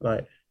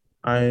 Like,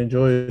 I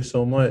enjoy it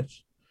so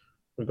much,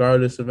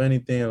 regardless of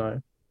anything. Like,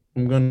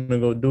 I'm gonna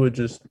go do it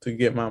just to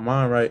get my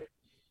mind right.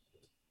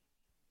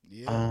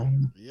 Yeah,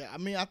 yeah. I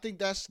mean, I think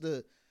that's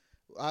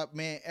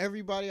man.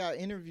 Everybody I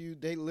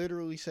interviewed, they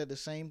literally said the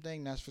same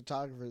thing. That's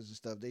photographers and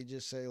stuff. They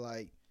just say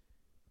like,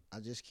 I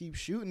just keep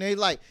shooting. They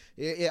like,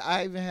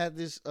 I even had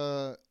this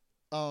Ryan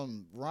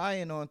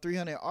on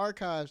 300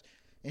 Archives,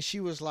 and she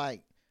was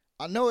like,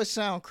 I know it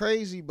sounds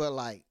crazy, but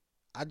like,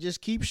 I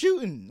just keep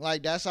shooting.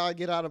 Like, that's how I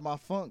get out of my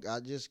funk. I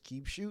just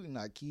keep shooting.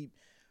 I keep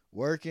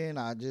working.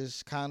 I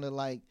just kind of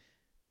like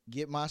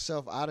get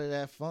myself out of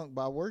that funk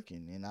by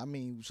working. And I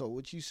mean, so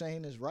what you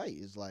saying is right.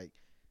 It's like,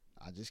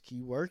 I just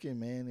keep working,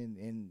 man,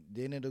 and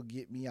then it'll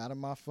get me out of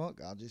my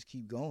funk. I'll just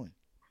keep going.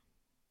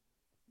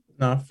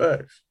 Nah,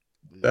 facts.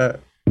 Yeah,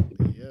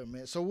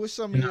 man. So what's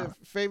some of your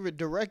favorite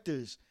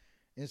directors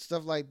and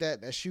stuff like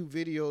that shoot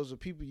videos of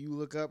people you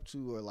look up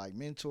to, or like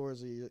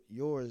mentors of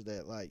yours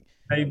that like?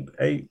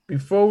 Hey,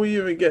 before we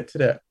even get to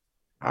that,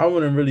 I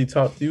wouldn't really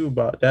talk to you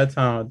about that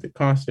time at the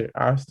concert.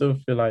 I still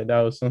feel like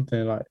that was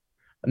something like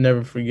a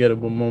never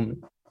forgettable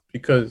moment,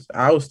 because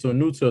I was still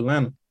new to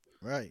Atlanta.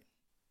 Right.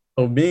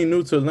 So being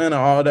new to Atlanta,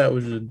 all that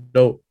was just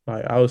dope.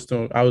 Like, I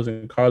was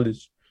in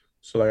college.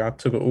 So like, I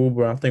took an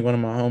Uber. I think one of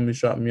my homies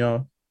dropped me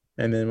off.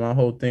 And then my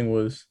whole thing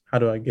was, how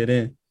do I get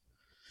in?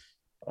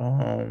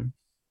 I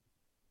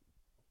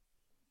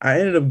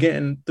ended up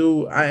getting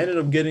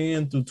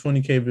in through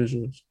 20K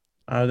Visuals.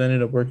 I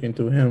ended up working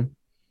through him.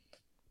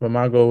 But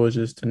my goal was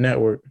just to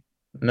network.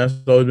 And that's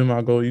always been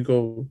my goal. You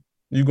go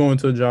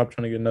into a job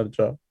trying to get another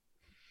job.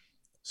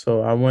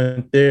 So I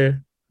went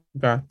there,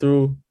 got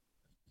through,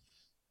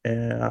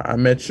 and I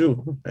met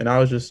you. And I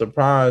was just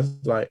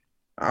surprised. Like,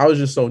 I was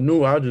just so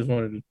new. I just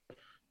wanted to,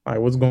 like,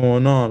 what's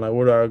going on? Like,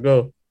 where do I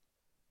go?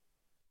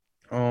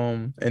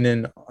 And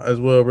then as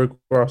well, Rick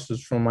Ross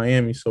is from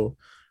Miami, so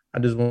I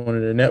just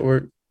wanted to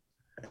network.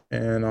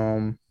 And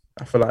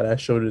I feel like that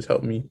show just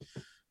helped me,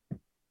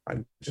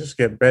 like, just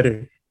get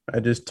better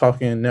at just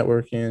talking and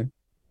networking.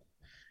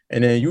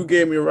 And then you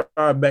gave me a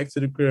ride back to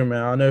the crib,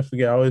 man. I'll never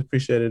forget. I always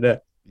appreciated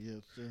that.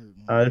 Yes, sir.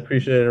 I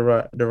appreciated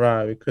the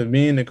ride, because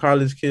being a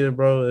college kid,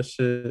 bro, that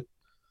shit,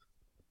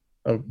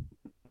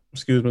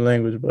 excuse my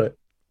language, but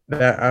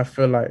that, I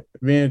feel like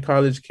being a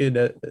college kid,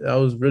 that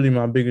was really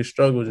my biggest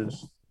struggle.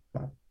 Just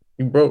like,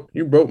 you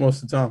broke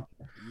most of the time.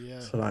 Yeah.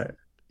 So like,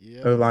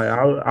 Yeah, 'Cause, like man.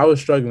 I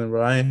was struggling,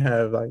 bro. I ain't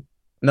have like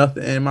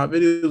nothing, and my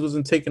videos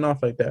wasn't taking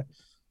off like that.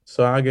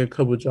 So I get a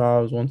couple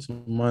jobs once a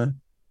month,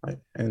 like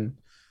and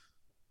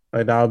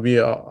like that'll be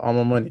all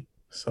my money.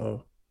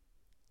 So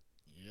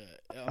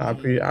Yeah, I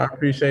mean, I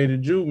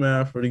appreciated you,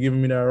 man, for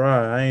giving me that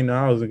ride. I ain't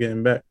know I was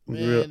getting back. Real,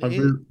 man, I'm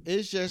real.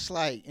 it's just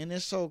like, and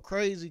it's so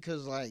crazy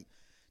because like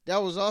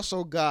that was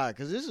also God,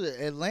 because this is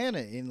Atlanta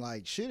and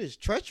like shit is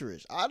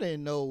treacherous. I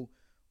didn't know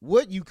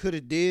what you could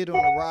have did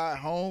on the ride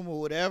home or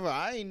whatever.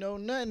 I ain't know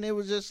nothing. It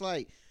was just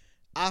like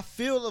I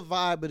feel the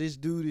vibe, but this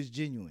dude is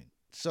genuine.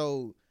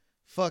 So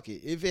fuck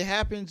it. If it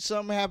happened,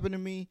 something happened to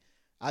me,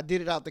 I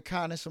did it out the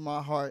kindness of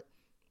my heart.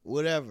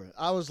 Whatever.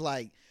 I was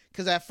like,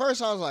 because at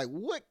first I was like,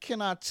 what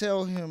can I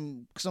tell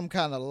him? Some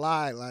kind of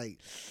lie, like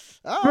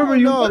I Remember, don't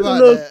you know was a about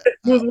little, that.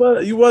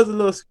 you was a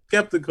little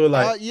skeptical.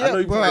 Like I Yeah, know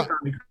you bro. probably trying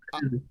to be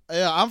crazy.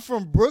 Yeah, I'm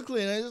from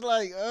Brooklyn. And it's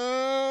like,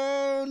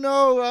 oh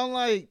no. I'm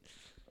like,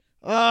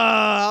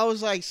 I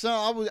was like,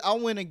 son. I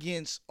went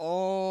against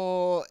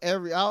every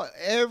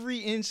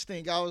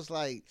instinct. I was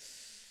like,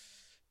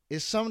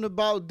 it's something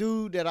about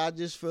dude that I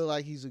just feel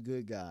like he's a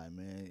good guy,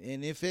 man.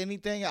 And if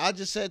anything, I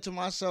just said to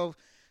myself,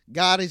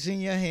 God is in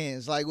your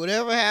hands. Like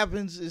whatever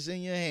happens is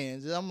in your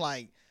hands. And I'm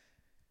like,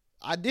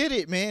 I did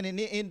it, man, and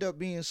it ended up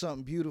being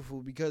something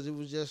beautiful because it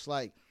was just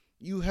like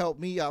you helped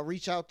me. I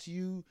reach out to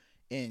you,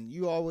 and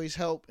you always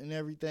help and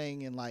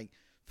everything. And like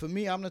for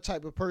me, I'm the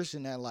type of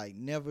person that like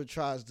never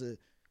tries to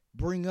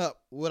bring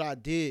up what I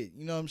did.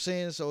 You know what I'm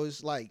saying? So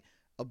it's like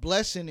a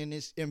blessing, and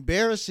it's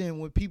embarrassing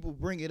when people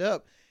bring it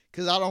up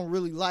because I don't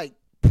really like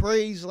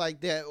praise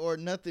like that or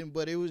nothing.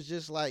 But it was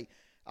just like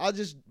I'll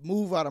just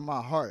move out of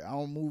my heart. I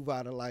don't move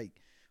out of like,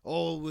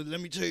 oh, well,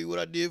 let me tell you what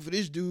I did for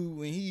this dude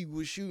when he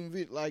was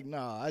shooting like,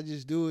 nah, I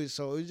just do it.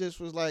 So it just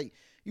was like,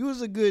 you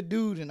was a good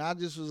dude, and I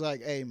just was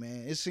like, hey,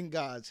 man, it's in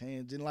God's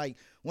hands. And like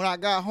when I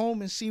got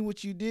home and seen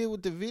what you did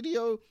with the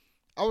video,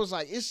 I was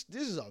like, this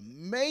is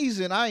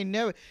amazing. I ain't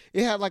never.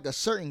 It had like a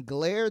certain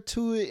glare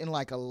to it and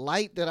like a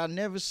light that I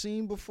never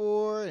seen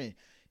before, and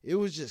it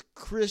was just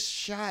crisp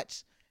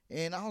shots.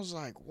 And I was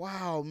like,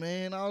 wow,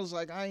 man. I was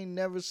like, I ain't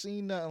never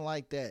seen nothing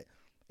like that.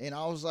 And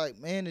I was like,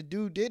 man, the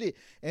dude did it.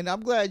 And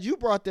I'm glad you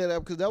brought that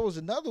up because that was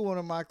another one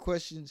of my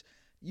questions.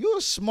 You're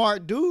a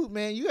smart dude,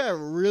 man. You have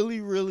really,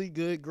 really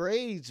good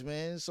grades,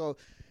 man. So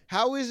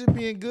how is it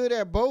being good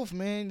at both,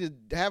 man,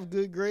 to have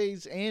good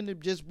grades and to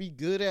just be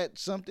good at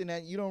something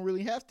that you don't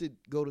really have to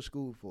go to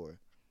school for?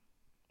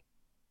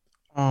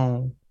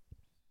 Um,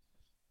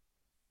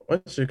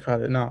 what you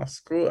call it? Nah,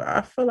 school.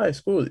 I feel like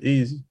school is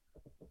easy.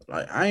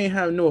 Like I ain't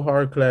have no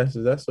hard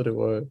classes. That's what it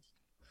was.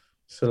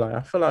 So like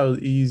I feel like it was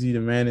easy to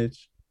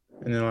manage,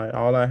 and then like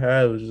all I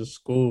had was just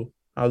school.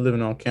 I was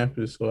living on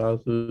campus, so I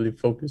was really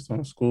focused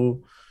on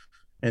school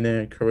and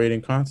then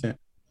creating content.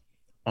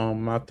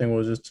 My thing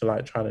was just to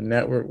like try to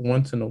network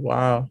once in a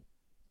while.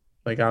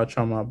 Like I was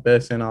trying my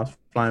best, and I was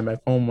flying back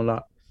home a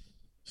lot.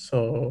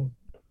 So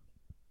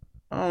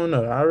I don't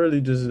know. I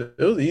really just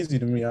it was easy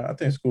to me. I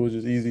think school was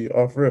just easy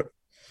off rip.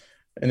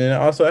 And then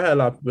also I had a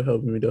lot of people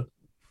helping me though.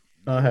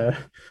 I Yeah. had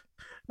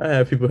I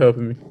had people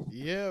helping me.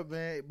 Yeah,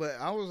 man. But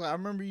I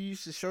remember you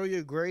used to show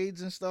your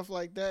grades and stuff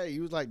like that.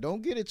 You was like,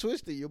 don't get it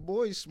twisted. Your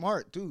boy's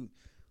smart too.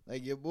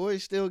 Like your boy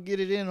still get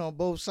it in on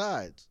both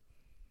sides.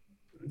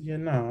 Yeah,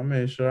 no, I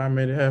made sure I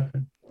made it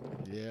happen.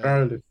 Yeah.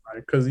 Regardless,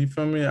 like, cause you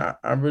feel me, I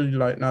really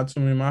like not too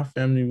many of my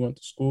family went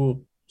to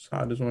school, so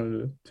I just wanted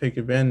to take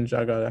advantage.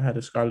 I had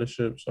a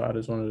scholarship, so I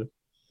just wanted to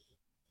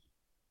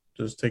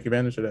just take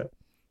advantage of that.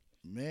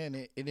 Man,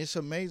 and it's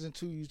amazing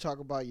too. You talk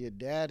about your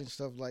dad and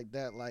stuff like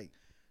that. Like,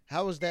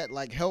 how is that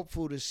like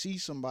helpful to see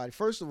somebody?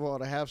 First of all,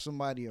 to have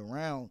somebody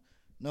around.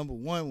 Number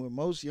one, where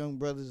most young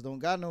brothers don't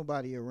got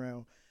nobody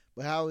around.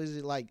 But how is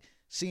it like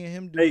seeing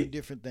him doing Hey,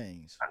 different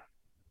things?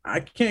 I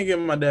can't give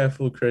my dad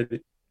full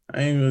credit.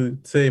 I ain't gonna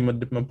say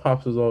my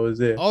pops was always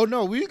there. Oh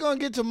no, we gonna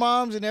get to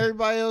moms and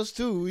everybody else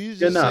too. We was Yeah,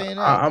 just nah, saying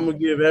that. I'm gonna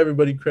give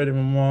everybody credit,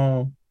 my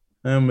mom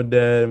and my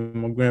dad and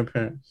my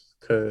grandparents,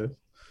 cause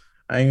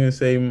I ain't gonna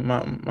say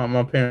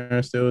my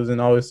parents still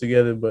wasn't always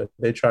together, but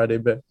they tried their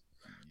best.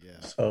 Yeah,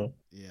 So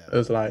yeah, it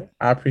was like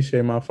I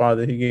appreciate my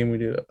father. He gave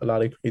me a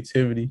lot of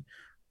creativity,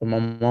 but my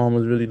mom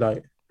was really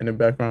like in the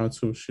background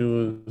too. She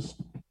was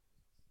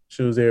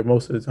there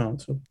most of the time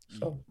too.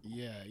 So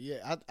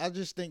yeah. I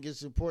just think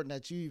it's important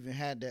that you even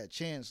had that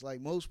chance.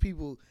 Like most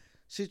people,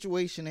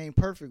 situation ain't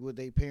perfect with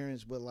their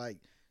parents, but like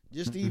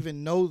just to mhm.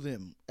 even know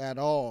them at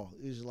all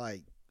is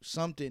like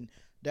something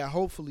that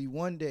hopefully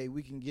one day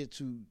we can get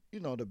to. You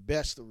know, the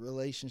best of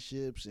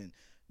relationships and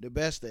the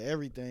best of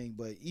everything.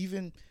 But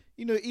even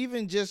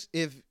even just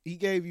if he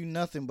gave you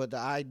nothing but the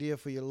idea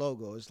for your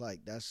logo, it's like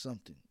that's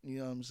something. You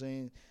know what I'm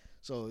saying?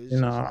 So it's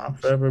just I like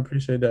forever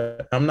appreciate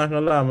that. I'm not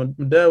gonna lie, my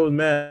dad was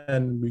mad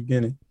in the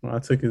beginning when I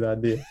took his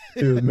idea.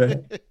 He was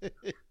mad.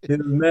 He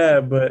was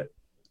mad, but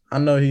I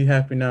know he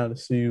happy now to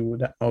see you with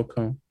the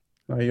outcome.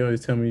 Like he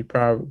always tell me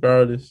proud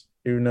regardless.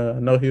 Even though I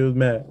know he was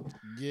mad,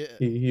 yeah.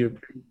 he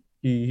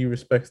he he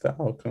respects the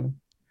outcome.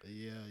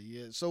 Yeah,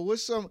 yeah. So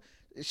what's some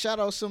shout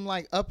out some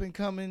like up and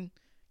coming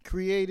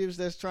creatives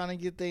that's trying to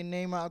get their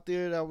name out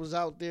there that was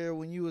out there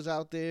when you was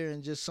out there,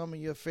 and just some of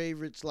your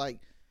favorites like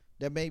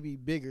that may be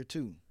bigger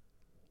too?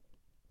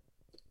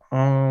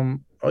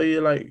 Oh yeah,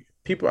 like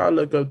people I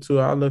look up to.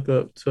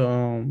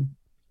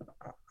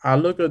 I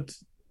look up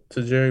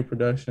to Jerry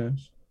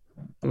Productions.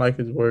 I like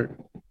his work.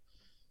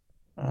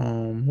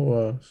 Who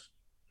else?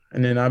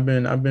 And then I've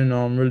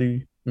been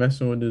really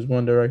messing with this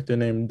one director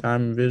named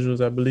Diamond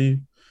Visuals, I believe.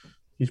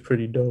 He's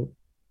pretty dope.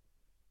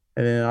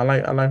 And then I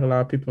like a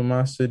lot of people in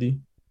my city.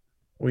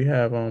 We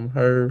have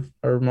Herb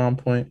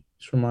Monpoint.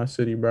 He's from my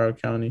city,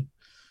 Broward County.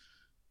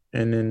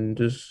 And then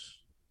just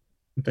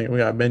I think we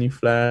got Benny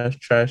Flash,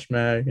 Trash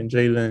Mag, and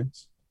Jay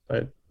Lenz.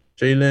 Like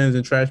Jay Lenz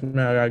and Trash Mag,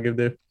 I gotta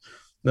give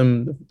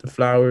them the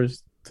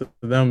flowers to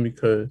them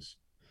because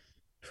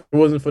if it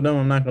wasn't for them,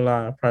 I'm not gonna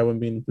lie, I probably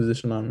wouldn't be in the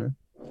position I'm in.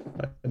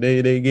 Like,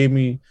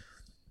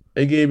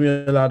 they gave me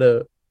a lot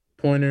of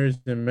pointers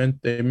and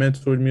they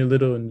mentored me a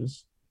little and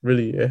just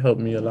really it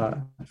helped me a lot.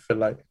 I feel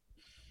like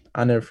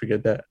I never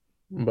forget that.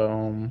 But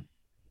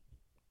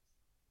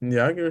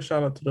yeah, I give a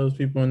shout out to those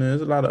people and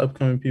there's a lot of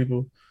upcoming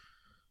people.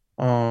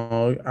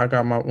 I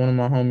got my one of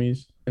my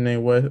homies, his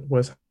name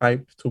West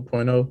Hype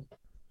 2.0.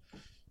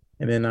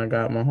 And then I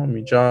got my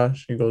homie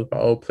Josh. He goes by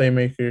Old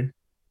Playmaker.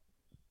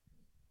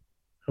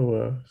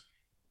 Who else?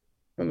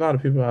 A lot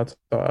of people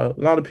a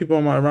lot of people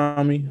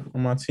around me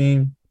on my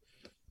team.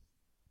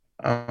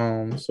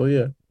 So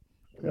yeah,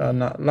 got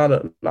a lot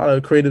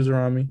of creatives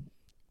around me.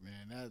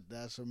 Man,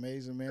 that's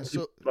amazing, man.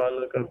 So, People I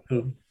look up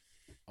to.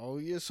 oh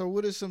yeah. So,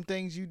 what are some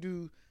things you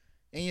do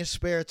in your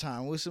spare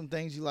time? What's some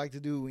things you like to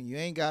do when you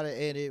ain't gotta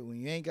edit, when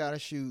you ain't gotta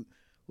shoot?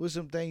 What's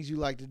some things you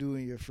like to do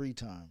in your free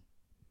time?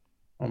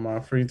 On my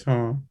free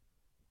time.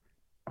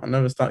 I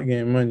never stop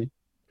getting money.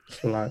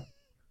 So like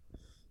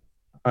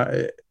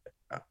I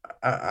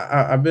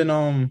I've been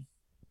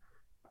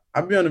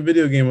I've been on the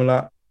video game a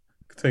lot.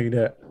 I can tell you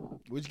that.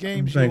 Which I've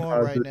been games you playing on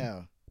Call of right Duty.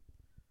 now?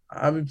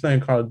 I've been playing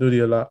Call of Duty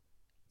a lot.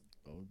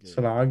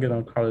 So Okay. like I get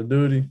on Call of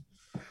Duty.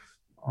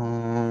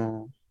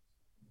 Um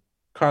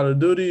Call of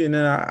Duty and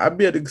then I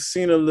be at the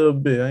casino a little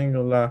bit. I ain't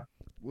gonna lie.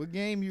 What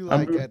game you I'm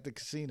like at the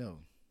casino?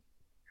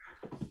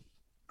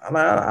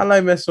 I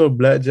like messing with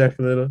blackjack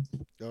a little.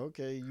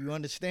 Okay, you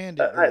understand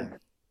I, it then. I-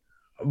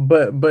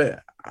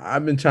 but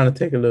I've been trying to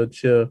take a little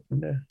chill from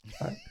there.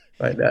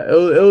 Like that.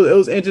 It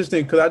was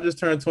interesting because I just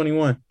turned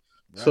 21.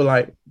 So Right.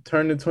 like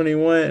turning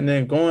 21 and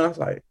then going, I was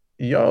like,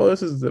 yo,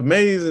 this is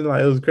amazing.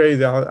 Like it was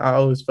crazy. I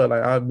always felt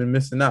like I've been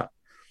missing out.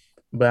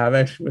 But I've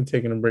actually been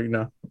taking a break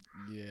now.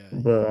 Yeah,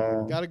 But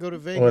yeah. You got to go to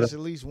what Vegas at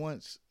least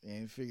once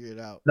and figure it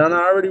out. no,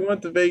 I already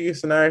went to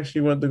Vegas and I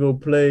actually went to go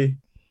play.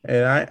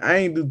 And I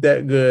ain't do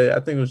that good. I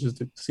think it was just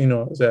the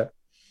casino I was at.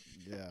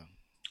 Yeah,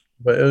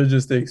 But it was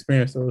just the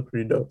experience that was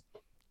pretty dope.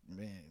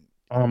 man.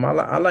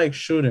 I like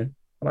shooting.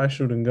 I like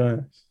shooting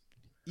guns.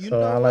 You So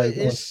I know what? like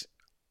going.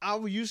 I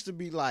used to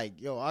be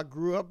like, yo, I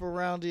grew up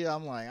around it.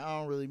 I'm like, I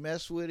don't really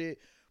mess with it.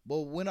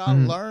 But when I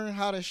Mhm. learned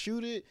how to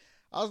shoot it,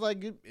 I was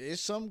like,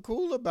 it's something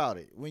cool about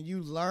it. When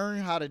you learn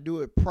how to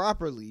do it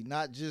properly,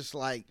 not just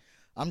like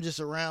I'm just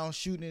around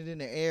shooting it in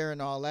the air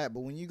and all that.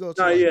 But when you go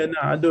to No, like yeah, no,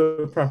 I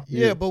do it properly.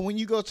 yeah, Yeah, but when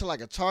you go to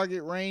like a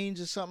Target range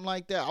or something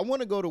like that, I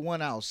want to go to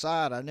one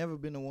outside. I've never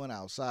been to one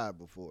outside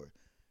before,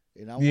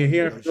 and I yeah. wanted to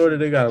Here in go Florida, shoot.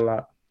 they got a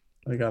lot.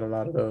 They got a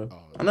lot of those.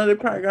 Oh, I know they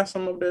probably got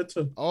some up there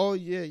too. oh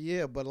yeah,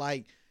 yeah. But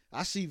like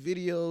I see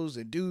videos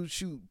and dudes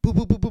shoot boom,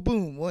 boom, boom, boom,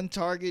 boom, one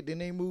target, then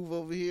they move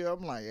over here.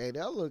 I'm like, hey,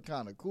 that look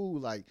kind of cool.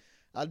 Like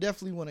I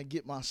definitely want to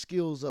get my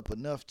skills up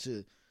enough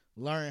to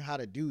learn how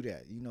to do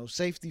that. You know,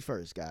 safety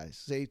first, guys.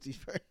 Safety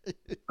first.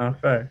 Not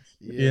facts.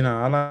 You Yeah, know,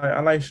 I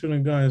like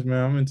shooting guns,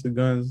 man. I'm into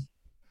guns.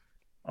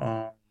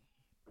 Um,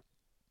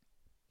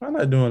 I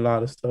like doing a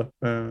lot of stuff,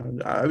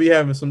 man. I be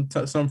having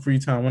some free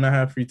time. When I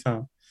have free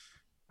time,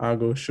 I'll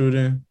go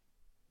shooting,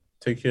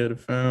 take care of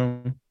the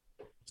film,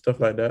 stuff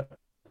like that.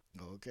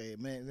 okay,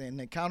 man. And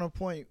the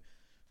counterpoint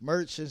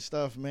merch and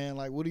stuff, man.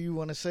 Like, what do you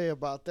want to say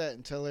about that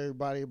and tell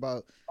everybody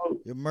about Oh,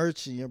 your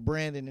merch and your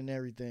branding and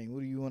everything?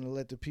 What do you want to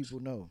let the people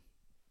know?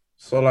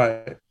 so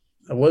like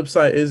the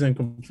website isn't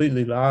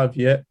completely live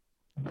yet,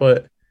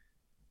 but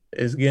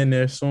it's getting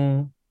there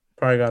soon.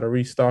 Probably got to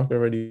restock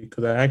already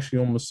because I actually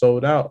almost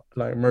sold out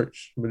like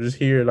merch, but just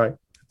here like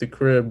at the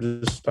crib,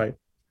 just like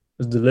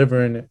just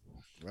delivering it.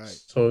 Right.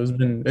 So it's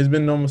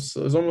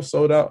almost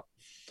sold out,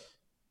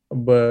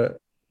 but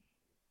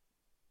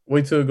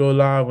wait till it go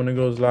live. When it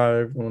goes live,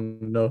 everyone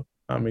will know.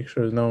 I'll make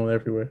sure it's known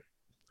everywhere.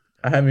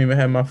 I haven't even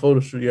had my photo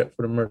shoot yet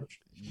for the merch.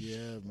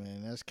 Yeah,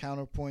 man. That's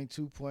Counterpoint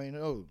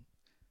 2.0.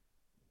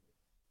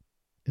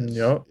 Yes,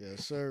 Yup.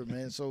 yes, sir,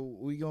 man. So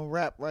we gonna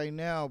wrap right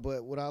now,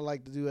 but what I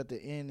like to do at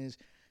the end is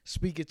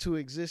speak it to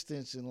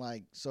existence and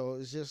like so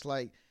it's just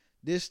like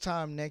this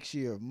time next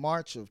year,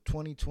 March of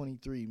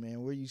 2023,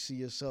 man, where you see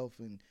yourself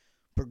and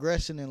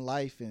progressing in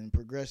life and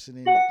progressing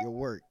in your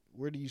work.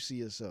 Where do you see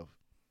yourself?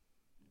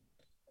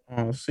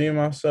 Seeing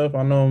myself,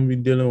 I know I'm gonna be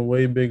dealing with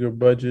way bigger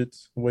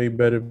budgets, way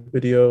better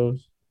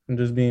videos, and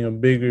just being a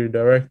bigger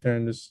director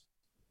and just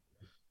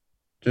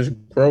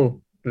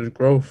grow, just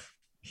growth.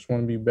 Just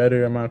want to be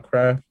better at my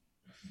craft.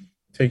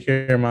 take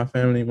care of my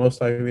family.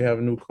 Most likely have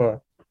a new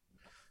car.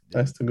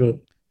 That's the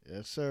goal.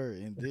 Yes, sir.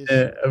 And this,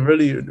 And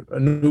a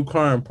new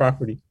car and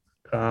property.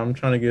 I'm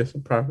trying to get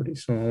some property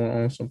soon. I want to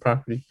own some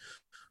property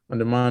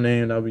under my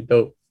name. That'll be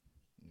dope.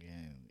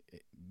 yeah,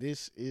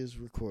 this is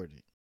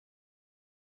recorded.